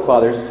our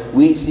forefathers,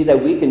 we see that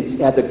we can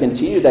have to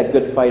continue that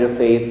good fight of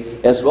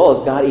faith as well as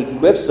God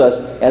equips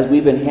us as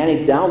we've been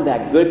handing down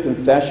that good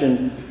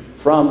confession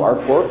from our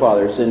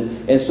forefathers.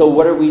 And so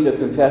what are we to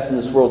confess in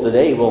this world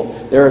today? Well,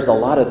 there's a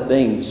lot of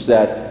things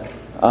that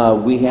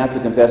we have to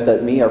confess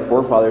that our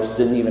forefathers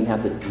didn't even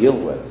have to deal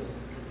with.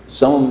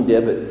 Some of them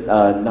did,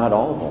 but not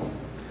all of them.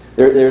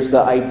 There's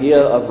the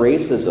idea of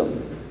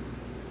racism.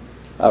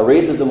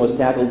 Racism was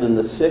tackled in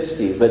the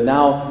 60s, but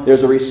now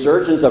there's a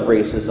resurgence of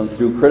racism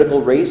through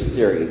critical race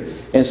theory.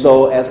 And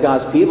so as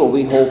God's people,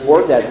 we hold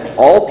forth that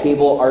all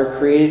people are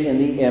created in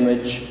the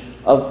image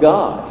of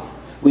God.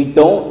 We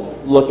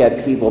don't look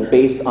at people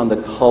based on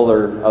the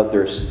color of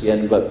their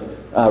skin, but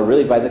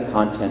really by the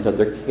content of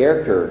their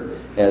character,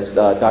 as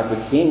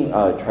Dr. King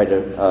tried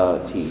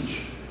to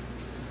teach.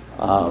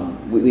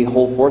 We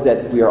hold forth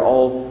that we are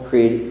all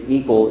created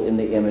equal in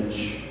the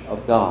image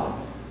of God.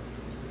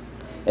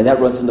 And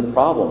that runs into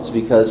problems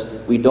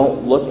because we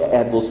don't look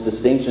at those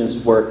distinctions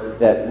where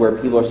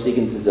people are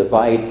seeking to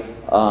divide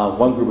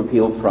one group of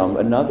people from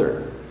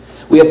another.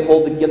 We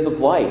uphold the gift of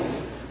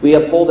life. We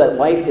uphold that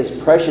life is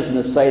precious in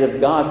the sight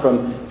of God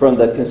from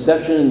the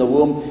conception in the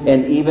womb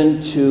and even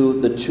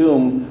to the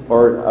tomb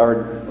or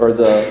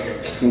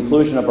the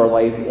conclusion of our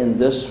life in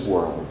this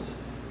world.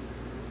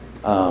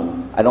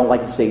 I don't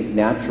like to say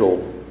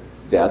natural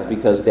death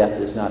because death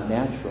is not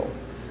natural.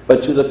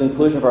 But to the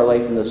conclusion of our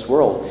life in this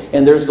world.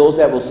 And there's those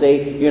that will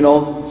say,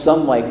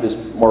 some life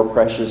is more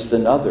precious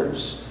than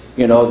others.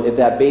 If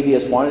that baby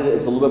is wanted,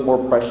 it's a little bit more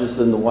precious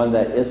than the one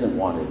that isn't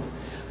wanted.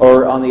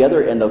 Or on the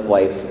other end of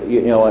life,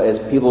 as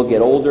people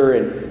get older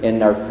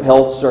and our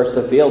health starts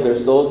to fail,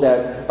 there's those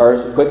that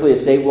are quickly to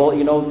say, well,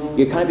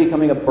 you're kind of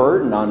becoming a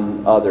burden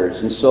on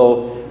others. And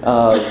so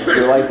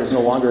your life is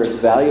no longer as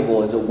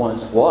valuable as it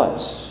once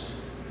was.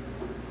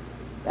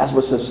 That's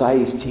what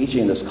society's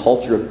teaching, this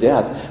culture of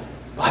death.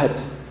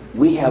 But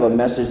we have a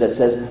message that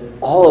says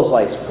all of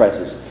life's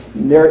precious.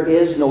 There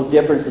is no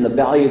difference in the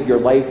value of your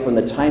life from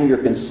the time you're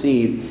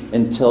conceived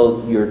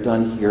until you're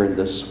done here in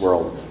this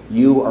world.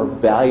 You are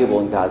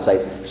valuable in God's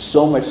eyes,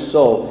 so much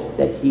so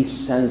that He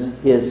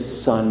sends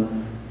His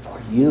Son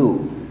for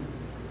you.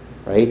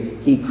 Right?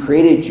 He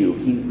created you,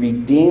 He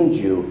redeemed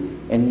you,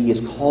 and He has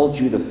called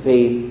you to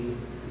faith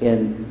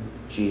in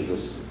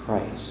Jesus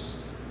Christ.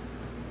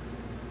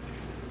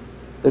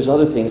 There's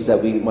other things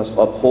that we must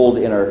uphold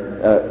in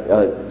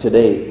our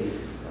today.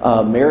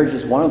 Marriage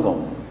is one of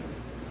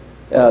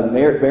them.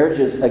 Marriage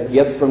is a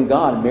gift from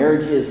God.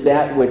 Marriage is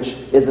that which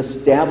is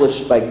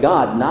established by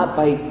God, not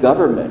by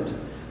government.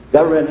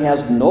 Government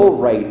has no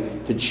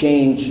right to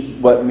change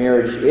what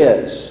marriage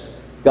is.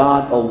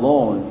 God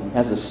alone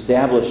has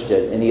established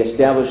it, and He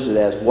established it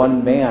as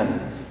one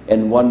man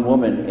and one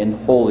woman in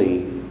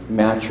holy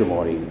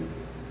matrimony.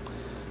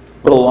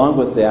 But along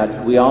with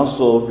that, we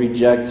also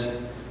reject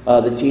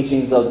the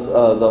teachings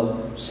of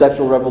the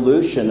sexual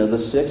revolution of the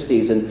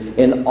 60s and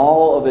in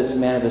all of its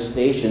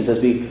manifestations as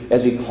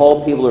we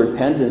call people to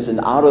repentance and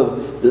out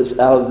of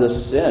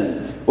this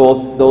sin.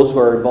 Both those who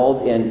are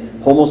involved in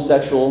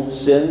homosexual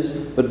sins,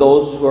 but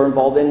those who are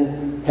involved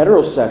in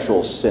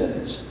heterosexual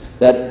sins.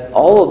 That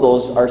all of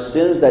those are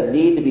sins that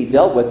need to be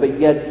dealt with, but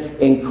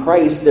yet in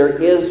Christ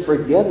there is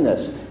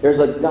forgiveness. There's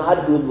a God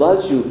who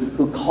loves you,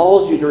 who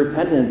calls you to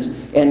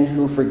repentance, and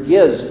who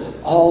forgives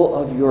all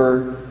of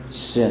your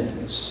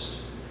sins.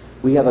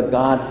 We have a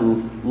God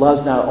who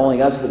loves not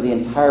only us, but the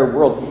entire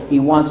world.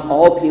 He wants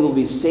all people to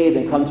be saved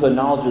and come to a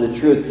knowledge of the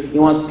truth. He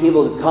wants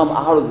people to come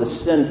out of the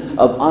sin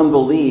of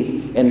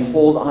unbelief and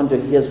hold on to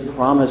His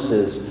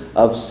promises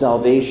of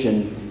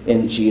salvation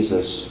in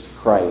Jesus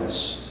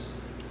Christ.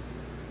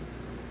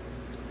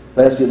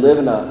 But as we live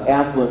in an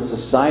affluent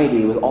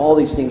society with all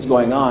these things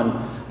going on,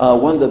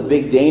 one of the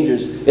big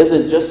dangers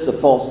isn't just the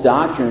false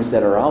doctrines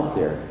that are out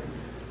there,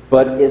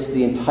 but it's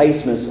the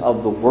enticements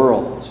of the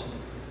world.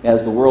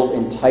 As the world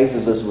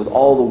entices us with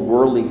all the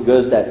worldly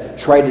goods that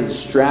try to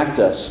distract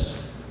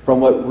us from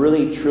what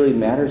really truly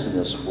matters in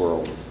this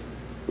world,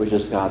 which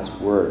is God's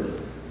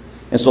Word.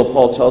 And so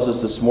Paul tells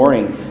us this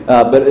morning,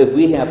 but if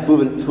we have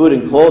food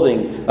and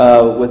clothing,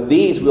 with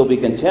these we'll be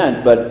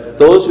content. But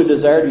those who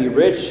desire to be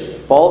rich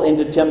fall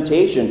into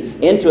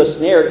temptation, into a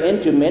snare,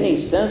 into many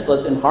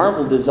senseless and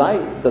harmful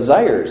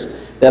desires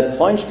that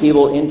plunge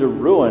people into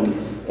ruin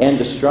and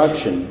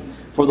destruction.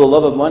 For the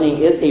love of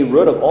money is a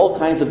root of all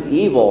kinds of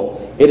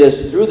evil. It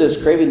is through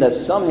this craving that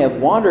some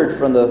have wandered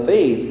from the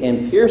faith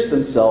and pierced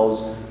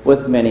themselves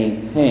with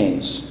many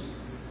pangs.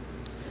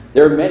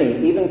 There are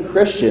many, even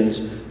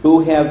Christians,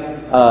 who have,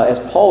 as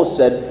Paul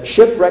said,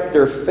 shipwrecked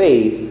their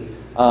faith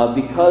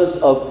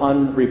because of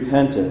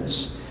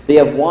unrepentance. They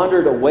have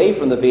wandered away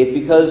from the faith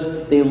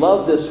because they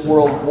love this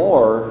world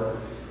more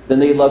than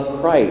they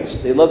love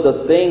Christ. They love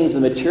the things,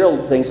 the material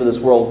things of this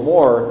world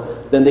more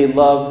than they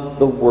love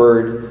the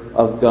Word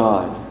of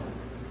God.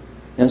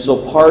 And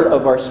so part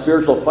of our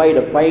spiritual fight,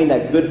 of fighting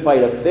that good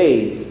fight of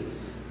faith,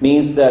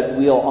 means that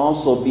we'll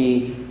also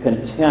be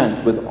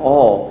content with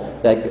all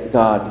that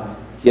God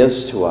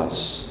gives to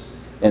us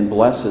and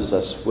blesses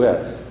us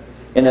with.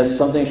 And if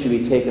something should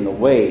be taken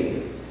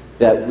away,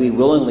 that we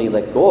willingly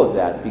let go of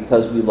that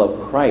because we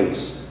love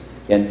Christ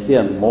and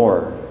Him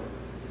more.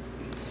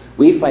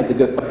 We fight the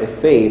good fight of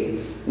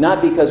faith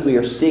not because we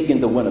are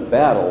seeking to win a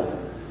battle,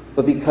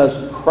 but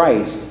because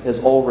Christ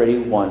has already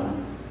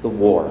won the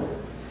war.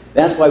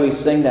 That's why we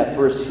sing that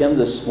first hymn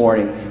this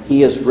morning,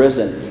 He is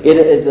risen. It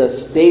is a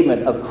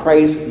statement of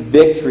Christ's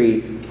victory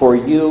for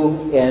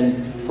you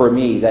and for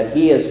me, that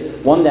He has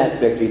won that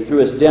victory through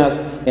His death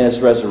and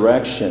His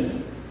resurrection.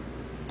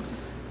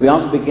 We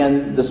also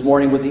began this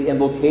morning with the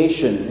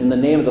invocation in the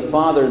name of the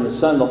Father and the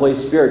Son and the Holy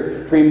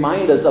Spirit to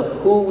remind us of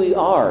who we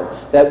are,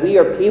 that we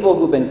are people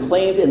who've been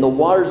claimed in the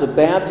waters of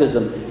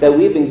baptism, that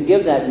we've been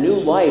given that new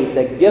life,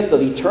 that gift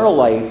of eternal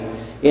life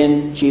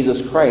in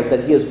Jesus Christ,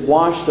 that He has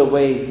washed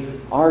away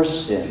our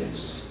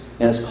sins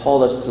and has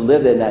called us to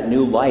live in that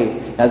new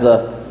life as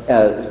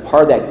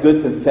part of that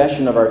good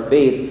confession of our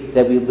faith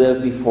that we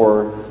live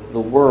before the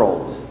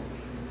world.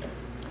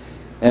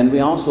 And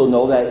we also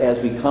know that as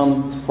we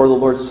come for the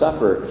Lord's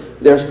Supper,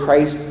 there's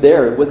Christ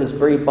there with His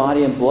very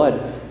body and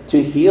blood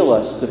to heal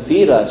us, to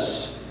feed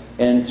us,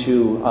 and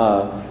to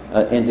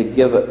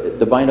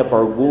bind up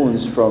our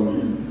wounds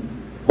from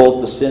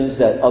both the sins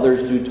that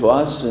others do to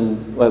us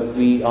and what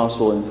we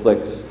also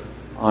inflict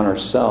on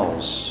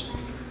ourselves.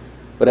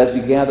 But as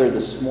we gather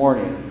this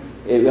morning,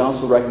 we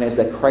also recognize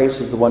that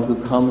Christ is the one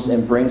who comes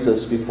and brings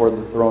us before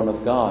the throne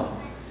of God.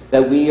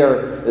 That we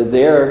are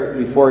there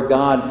before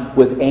God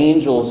with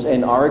angels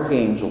and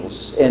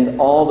archangels and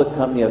all the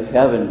company of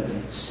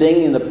heaven,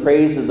 singing the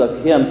praises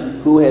of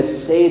Him who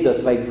has saved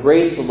us by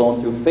grace alone,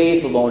 through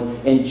faith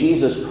alone, in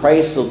Jesus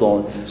Christ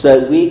alone, so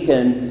that we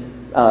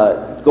can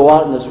go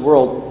out in this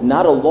world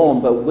not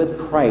alone, but with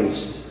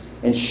Christ,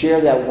 and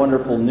share that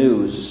wonderful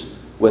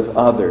news with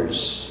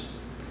others.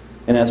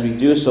 And as we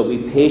do so,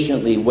 we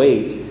patiently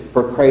wait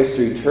for Christ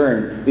to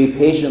return. We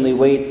patiently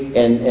wait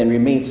and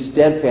remain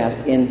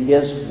steadfast in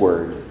His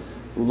Word,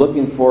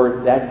 looking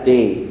for that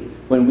day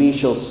when we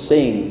shall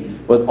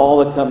sing with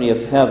all the company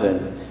of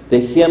heaven to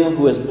Him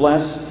who is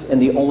blessed and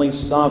the only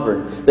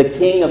sovereign, the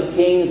King of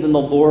kings and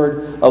the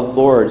Lord of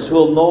lords, who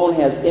alone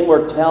has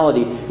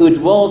immortality, who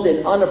dwells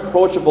in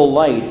unapproachable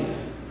light,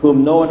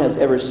 whom no one has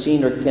ever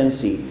seen or can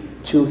see.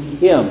 To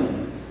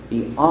Him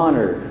the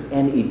honor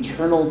and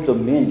eternal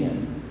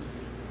dominion.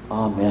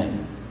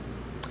 Amen.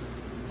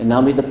 And now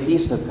may the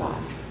peace of God,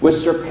 which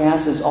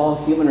surpasses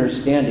all human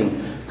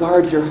understanding,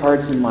 guard your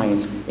hearts and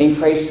minds in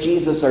Christ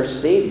Jesus our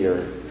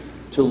Savior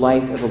to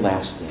life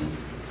everlasting.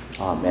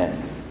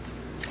 Amen.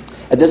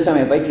 At this time,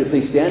 I invite you to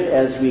please stand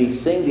as we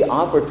sing the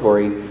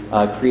offertory,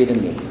 Create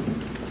in Me.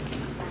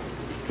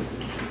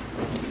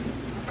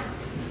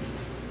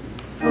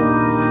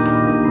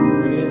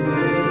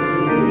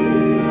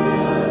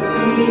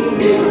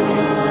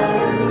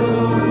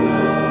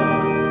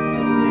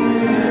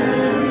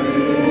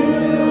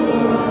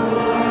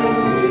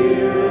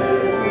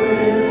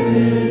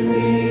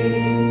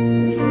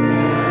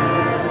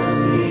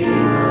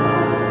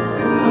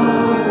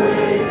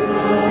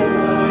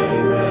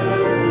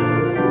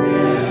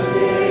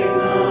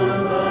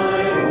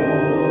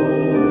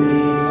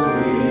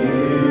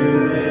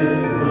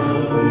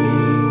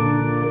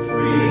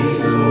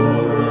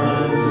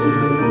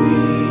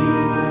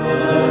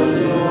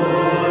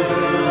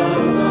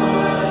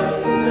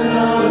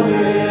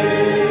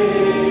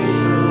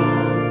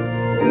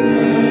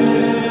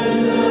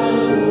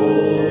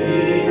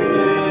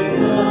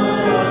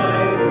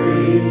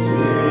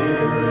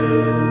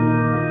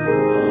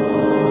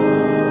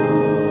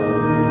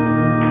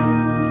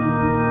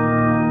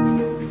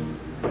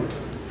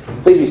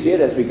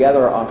 we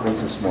gather our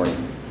offerings this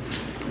morning.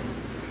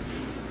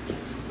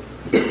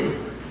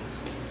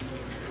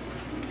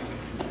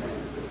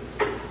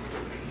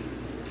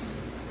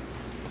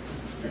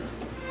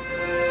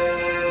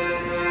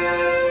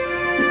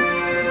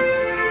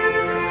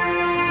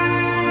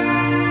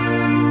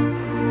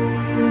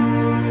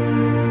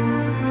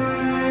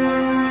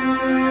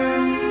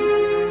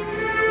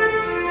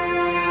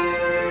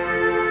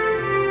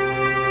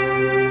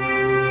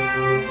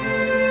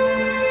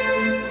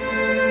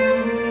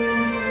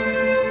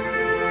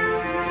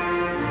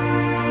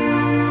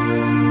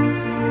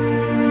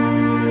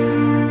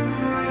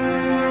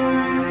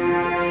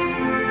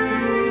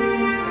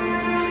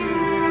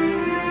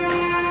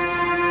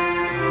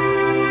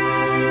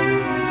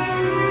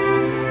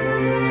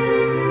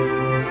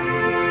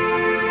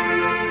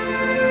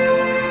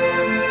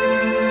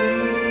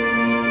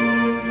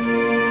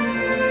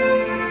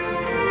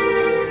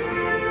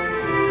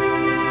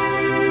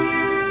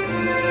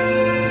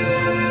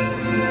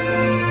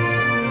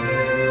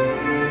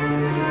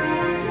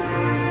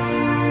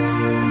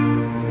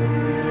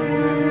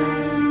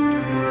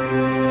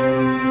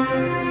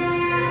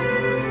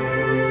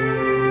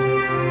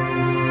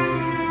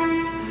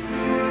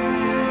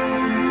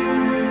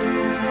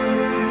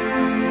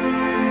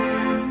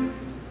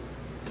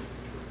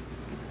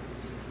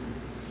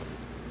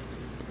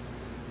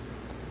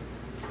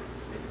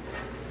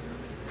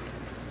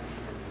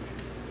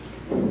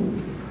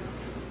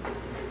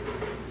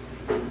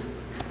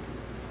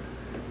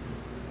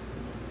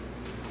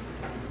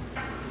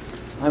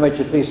 I invite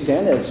you to please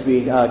stand as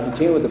we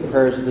continue with the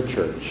prayers of the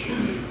church.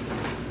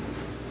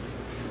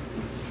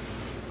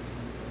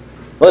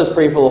 Let us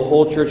pray for the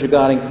whole Church of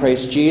God in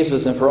Christ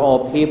Jesus and for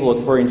all people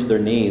according to their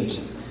needs.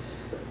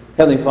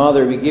 Heavenly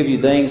Father, we give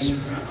you thanks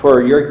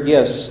for your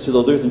gifts to the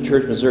Lutheran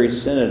Church Missouri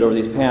Synod over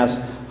these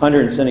past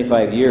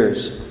 175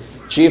 years.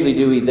 Chiefly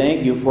do we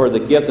thank you for the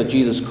gift of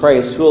Jesus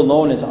Christ, who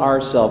alone is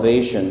our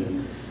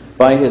salvation.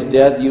 By his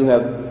death you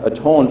have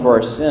atoned for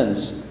our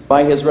sins.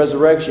 By his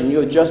resurrection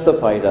you have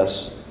justified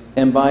us.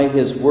 And by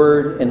his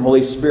word and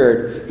Holy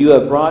Spirit, you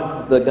have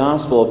brought the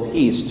gospel of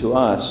peace to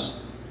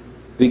us.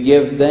 We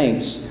give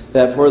thanks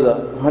that for the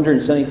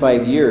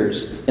 175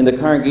 years in the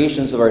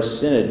congregations of our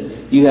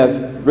synod, you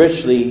have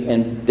richly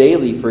and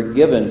daily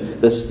forgiven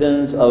the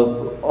sins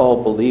of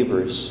all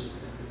believers.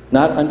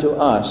 Not unto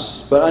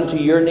us, but unto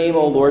your name,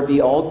 O Lord,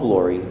 be all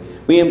glory.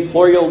 We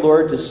implore you, O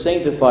Lord, to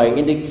sanctify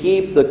and to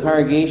keep the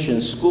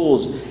congregations,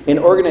 schools, and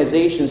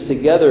organizations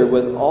together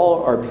with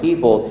all our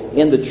people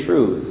in the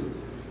truth.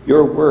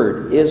 Your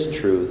word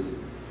is truth.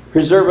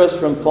 Preserve us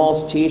from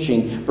false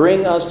teaching.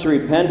 Bring us to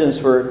repentance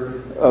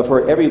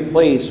for every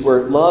place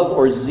where love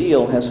or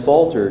zeal has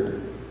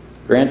faltered.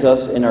 Grant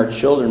us and our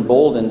children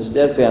bold and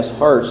steadfast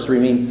hearts to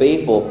remain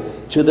faithful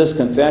to this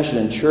confession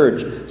and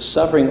church,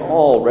 suffering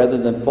all rather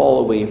than fall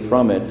away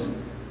from it.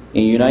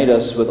 And unite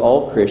us with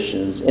all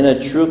Christians in a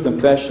true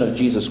confession of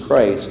Jesus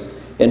Christ,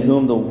 in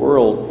whom the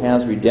world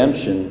has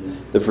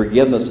redemption, the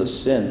forgiveness of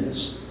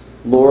sins.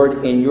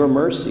 Lord, in your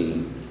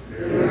mercy,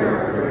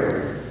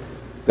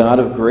 God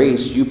of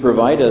grace, you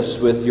provide us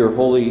with your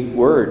holy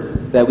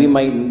word, that we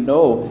might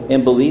know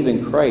and believe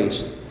in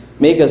Christ.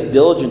 Make us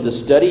diligent to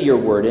study your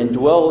word and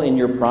dwell in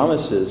your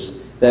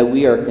promises, that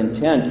we are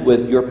content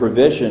with your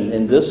provision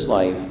in this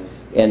life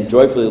and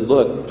joyfully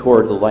look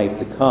toward the life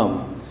to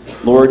come.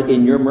 Lord,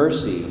 in your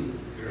mercy.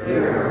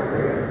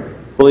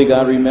 Holy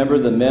God, remember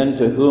the men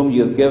to whom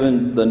you have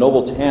given the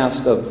noble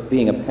task of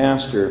being a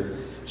pastor.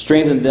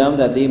 Strengthen them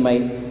that they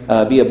might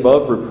be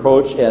above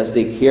reproach as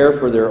they care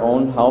for their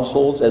own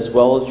households as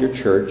well as your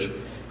church.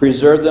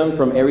 Preserve them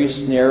from every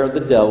snare of the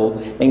devil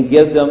and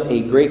give them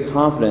a great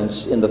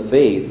confidence in the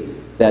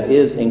faith that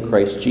is in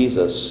Christ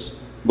Jesus.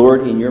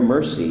 Lord, in your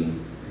mercy.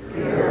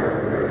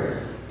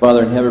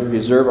 Father in heaven,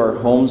 preserve our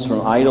homes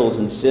from idols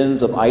and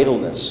sins of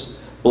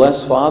idleness.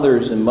 Bless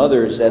fathers and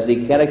mothers as they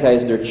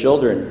catechize their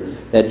children,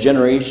 that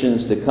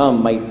generations to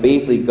come might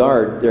faithfully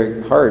guard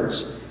their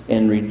hearts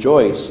and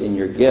rejoice in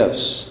your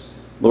gifts.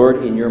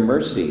 Lord, in your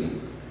mercy.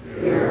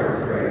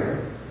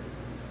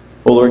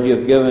 O Lord, you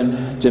have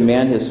given to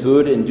man his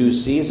food in due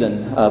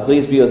season.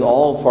 Please be with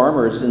all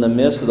farmers in the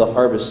midst of the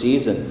harvest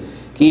season.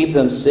 Keep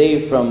them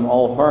safe from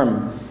all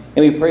harm.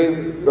 And we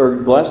pray for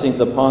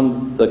blessings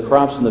upon the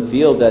crops in the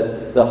field,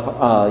 that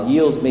the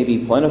yields may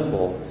be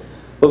plentiful.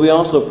 But we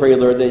also pray,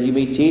 Lord, that you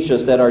may teach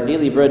us that our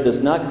daily bread does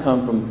not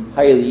come from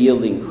highly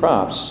yielding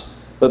crops,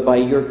 but by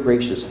your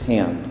gracious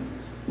hand.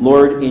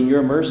 Lord, in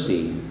your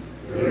mercy.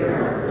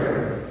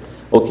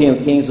 O King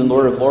of kings and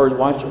Lord of lords,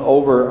 watch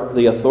over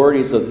the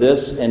authorities of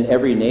this and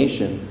every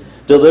nation.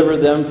 Deliver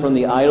them from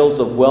the idols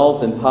of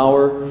wealth and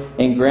power,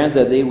 and grant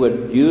that they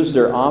would use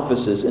their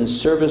offices in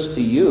service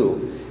to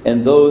you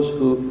and those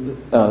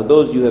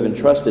you have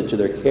entrusted to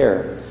their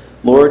care.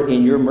 Lord,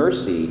 in your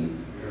mercy.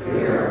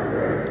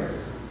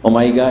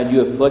 Almighty God,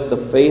 you afflict the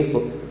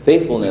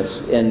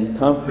faithfulness and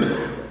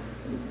comfort.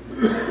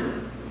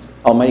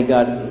 Almighty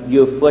God,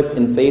 you afflict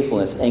in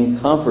faithfulness and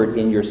comfort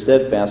in your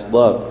steadfast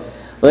love.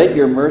 Let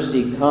your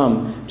mercy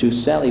come to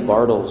Sally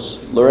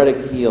Bartles,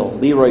 Loretta Keel,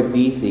 Leroy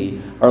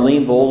Beathy,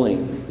 Arlene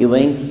Bowling,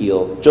 Elaine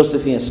Keel,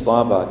 Josephina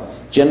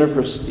Slabach,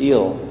 Jennifer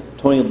Steele,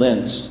 Tony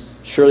Lintz,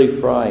 Shirley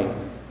Fry,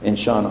 and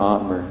Sean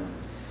Ottmer.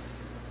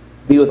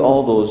 Be with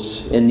all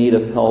those in need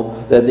of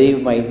help, that they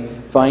might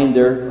find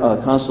their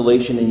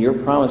consolation in your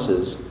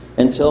promises,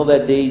 until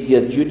that day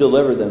that you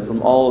deliver them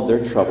from all of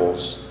their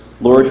troubles.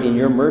 Lord, in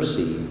your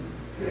mercy.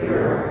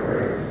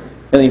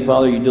 Heavenly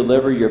Father, you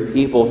deliver your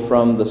people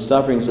from the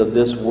sufferings of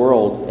this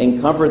world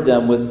and comfort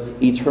them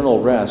with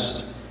eternal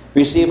rest.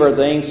 Receive our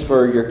thanks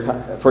for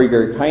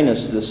your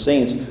kindness to the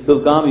saints who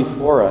have gone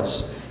before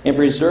us, and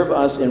preserve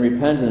us in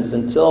repentance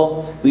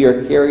until we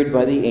are carried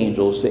by the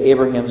angels to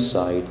Abraham's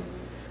side.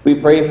 We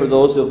pray for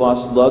those who have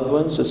lost loved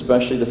ones,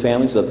 especially the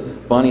families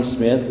of Bonnie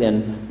Smith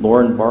and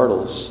Lauren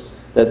Bartles,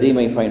 that they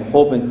may find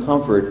hope and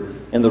comfort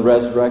in the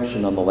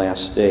resurrection on the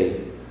last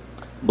day.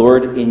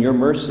 Lord, in your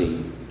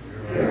mercy.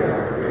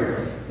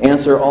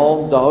 Answer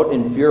all doubt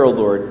and fear, O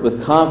Lord,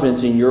 with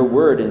confidence in your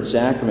word and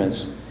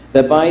sacraments,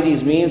 that by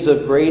these means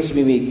of grace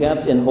we may be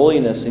kept in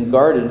holiness and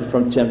guarded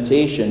from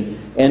temptation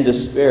and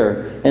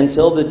despair,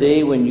 until the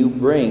day when you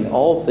bring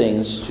all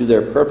things to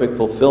their perfect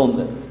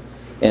fulfillment,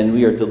 and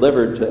we are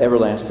delivered to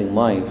everlasting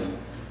life.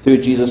 Through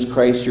Jesus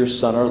Christ, your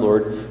Son, our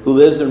Lord, who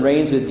lives and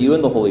reigns with you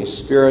in the Holy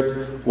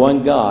Spirit,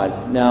 one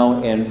God,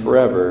 now and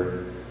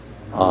forever.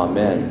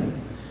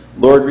 Amen.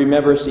 Lord,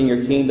 remember us in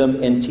your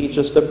kingdom and teach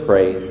us to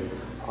pray.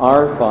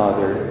 Our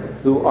Father,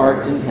 who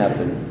art in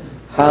heaven,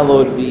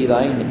 hallowed be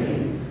thy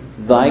name.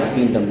 Thy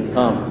kingdom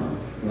come,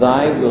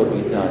 thy will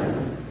be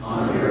done,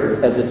 on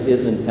earth as it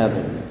is in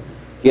heaven.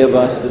 Give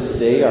us this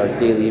day our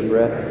daily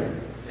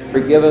bread, and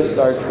forgive us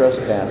our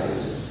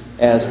trespasses,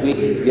 as we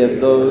forgive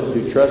those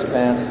who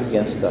trespass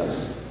against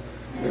us.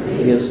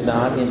 Lead us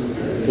not into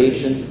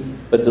temptation,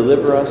 but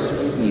deliver us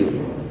from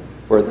evil.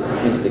 For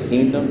thine is the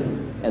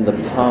kingdom, and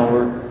the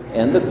power,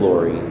 and the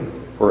glory,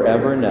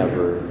 forever and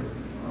ever.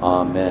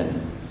 Amen.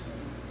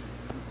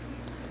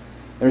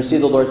 And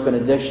receive the Lord's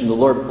benediction. The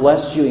Lord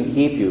bless you and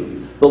keep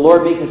you. The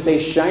Lord make his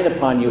face shine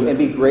upon you and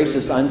be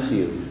gracious unto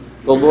you.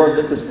 The Lord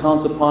lift his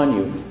countenance upon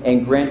you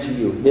and grant to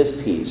you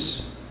his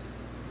peace.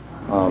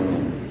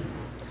 Amen.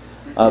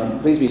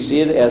 Please be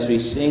seated as we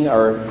sing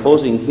our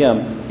closing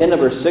hymn, hymn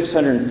number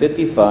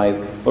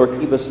 655, Lord,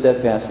 keep us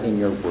steadfast in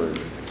your word.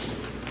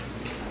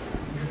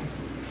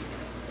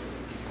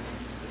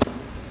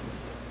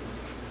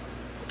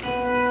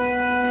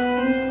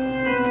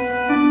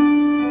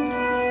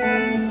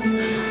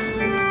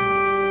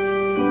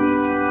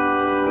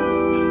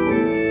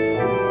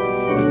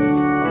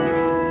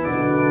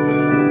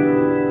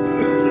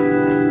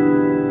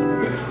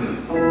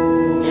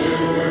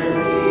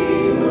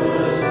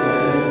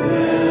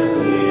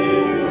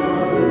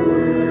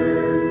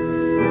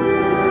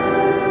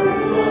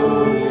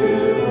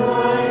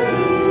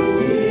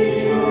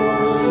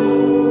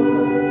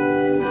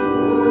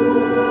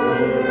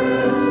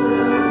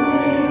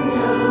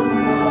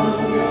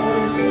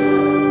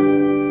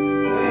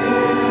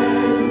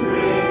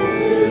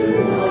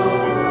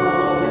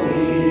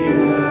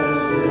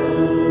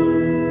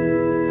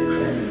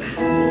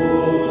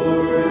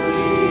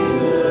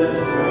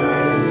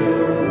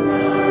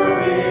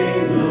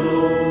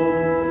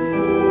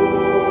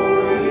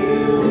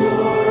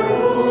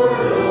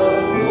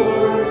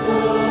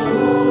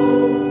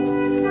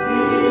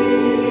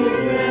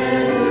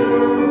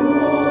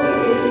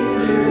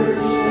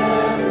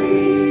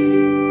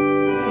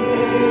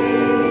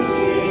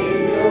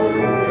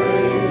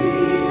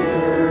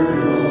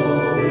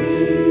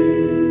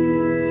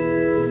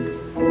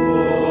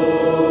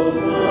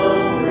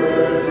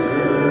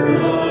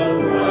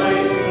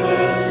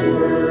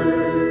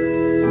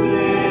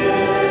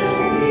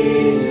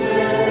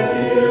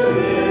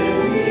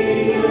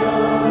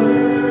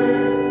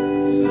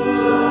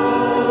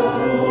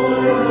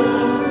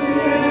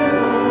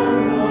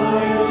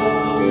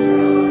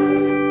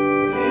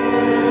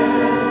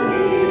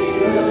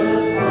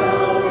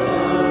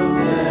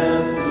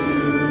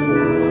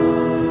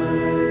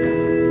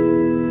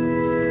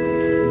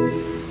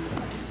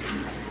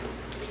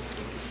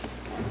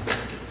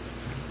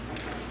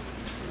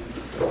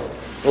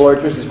 Lord,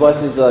 Christ's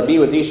blessings be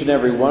with each and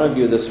every one of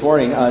you this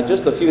morning.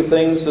 Just a few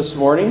things this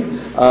morning.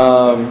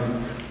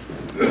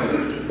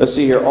 Let's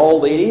see here. All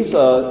ladies,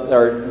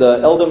 the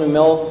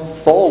LWML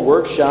Fall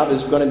Workshop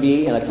is going to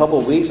be in a couple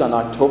of weeks on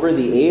October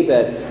the 8th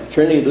at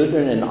Trinity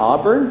Lutheran in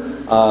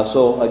Auburn.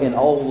 So again,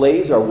 all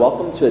ladies are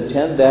welcome to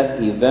attend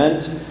that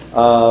event.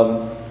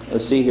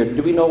 Let's see here.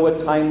 Do we know what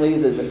time,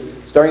 ladies? Is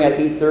it starting at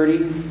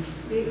 8:30?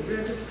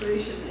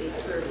 Registration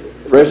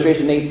 8:30.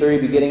 Registration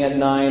 8:30, beginning at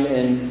 9.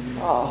 And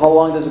how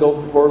long does it go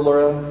for,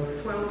 Laura?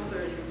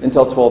 12:30.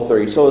 Until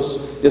 12:30. So it's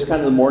just kind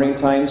of the morning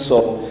time.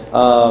 So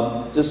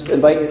just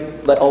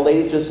let all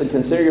ladies just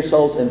consider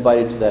yourselves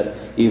invited to that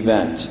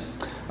event.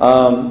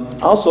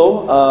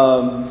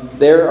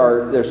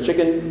 There's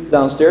chicken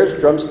downstairs,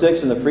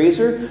 drumsticks in the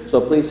freezer. So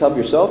please help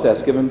yourself.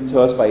 That's given to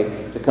us by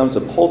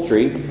Tecumseh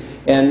Poultry.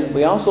 And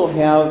we also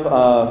have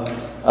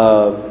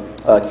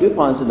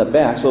coupons in the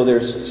back. So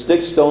there's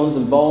Sticks, Stones,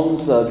 and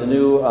Bones, the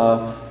new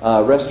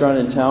restaurant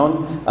in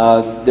town.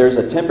 There's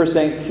a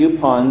 10%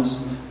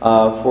 coupons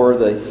for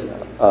the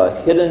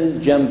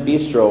Hidden Gem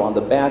Bistro on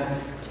the back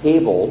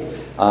table.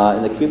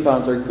 And the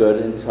coupons are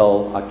good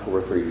until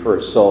October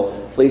 31st. So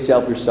please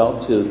help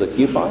yourself to the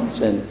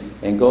coupons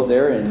and go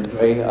there and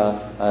enjoy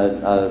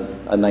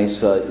a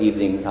nice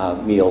evening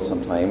meal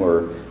sometime,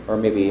 or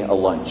maybe a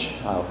lunch,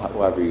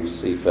 however you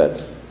see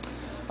fit.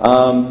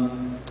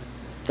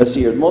 Let's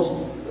see here.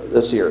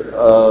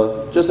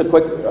 Just a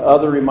quick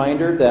other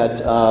reminder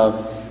that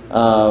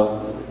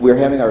we're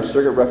having our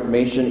Circuit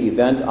Reformation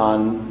event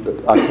on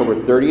October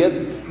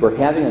 30th. We're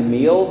having a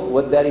meal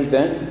with that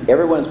event.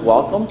 Everyone's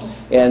welcome,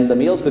 and the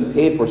meal's been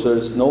paid for, so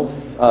there's no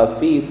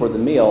fee for the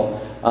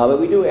meal. But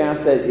we do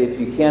ask that if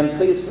you can,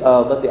 please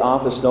let the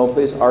office know.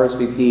 Please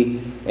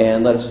RSVP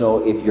and let us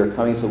know if you're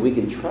coming, so we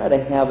can try to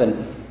have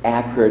an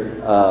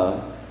accurate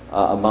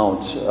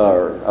amount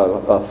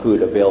of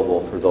food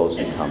available for those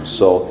who come.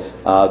 So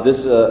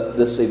this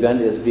event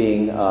is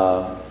being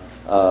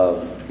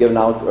given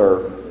out,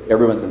 or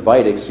everyone's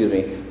invited,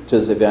 to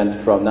this event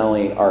from not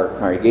only our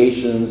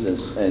congregations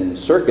and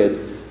circuit,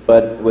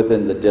 but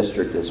within the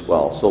district as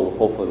well. So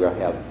hopefully we'll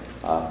have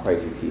quite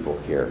a few people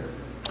here.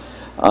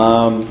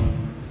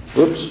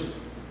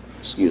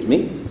 Excuse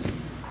me.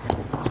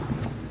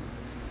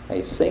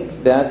 I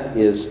think that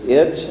is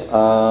it.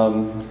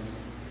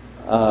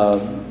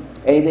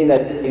 Anything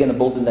that in the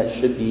bulletin that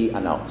should be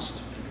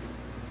announced?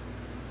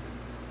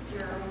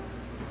 Sure.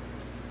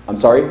 I'm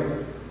sorry?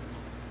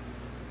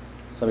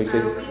 Somebody say?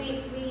 We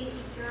need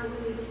to have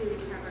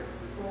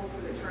a goal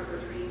for the trunk or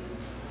treat.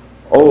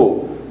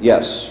 Oh,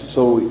 yes.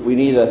 So we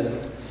need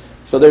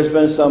so there's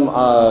been some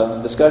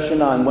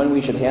discussion on when we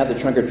should have the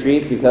trunk or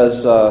treat,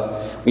 because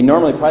we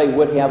normally probably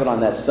would have it on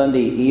that Sunday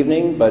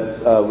evening,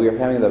 but we are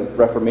having the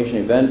Reformation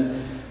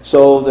event.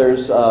 So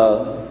there's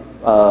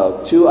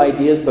 2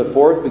 ideas put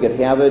forth. We could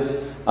have it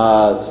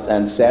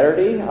on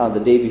Saturday, on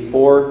the day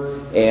before,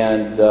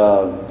 and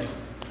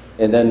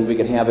then we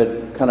could have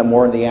it kind of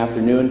more in the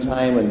afternoon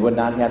time and would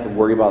not have to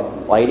worry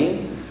about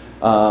lighting.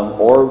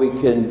 Or we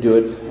can do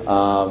it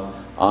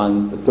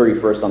on the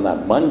 31st, on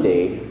that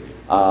Monday,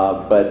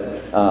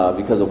 but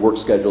because of work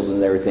schedules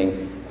and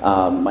everything,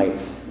 might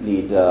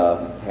need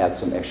to have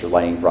some extra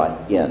lighting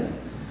brought in.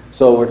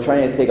 So we're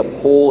trying to take a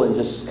poll and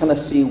just kind of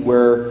see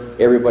where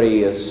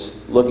everybody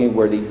is looking,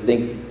 where they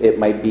think it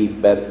might be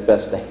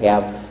best to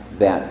have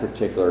that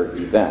particular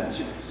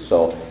event.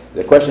 So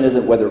the question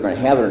isn't whether we're going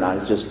to have it or not,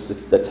 it's just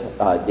the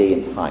day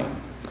and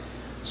time.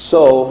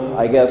 So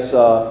I guess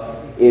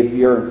if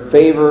you're in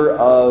favor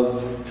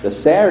of the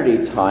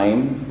Saturday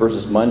time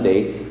versus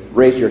Monday,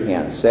 raise your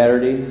hand.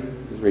 Saturday,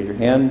 just raise your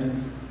hand.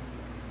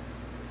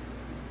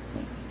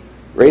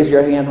 Raise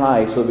your hand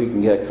high so we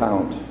can get a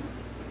count.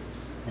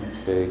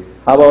 Okay.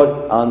 How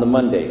about on the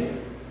Monday?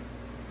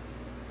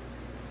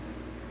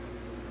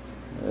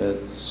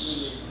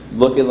 It's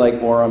looking like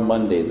more on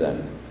Monday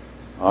then.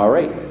 All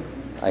right.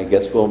 I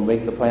guess we'll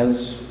make the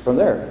plans from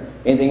there.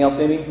 Anything else,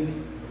 Amy?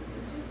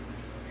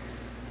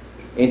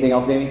 Anything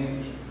else,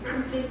 Amy?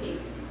 I'm thinking.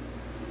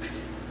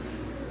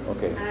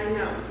 Okay. I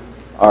know.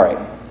 All right.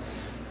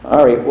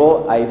 All right.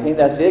 Well, I think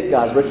that's it.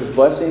 God's richest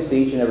blessings to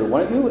each and every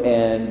one of you,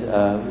 and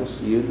we'll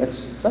see you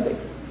next Sunday.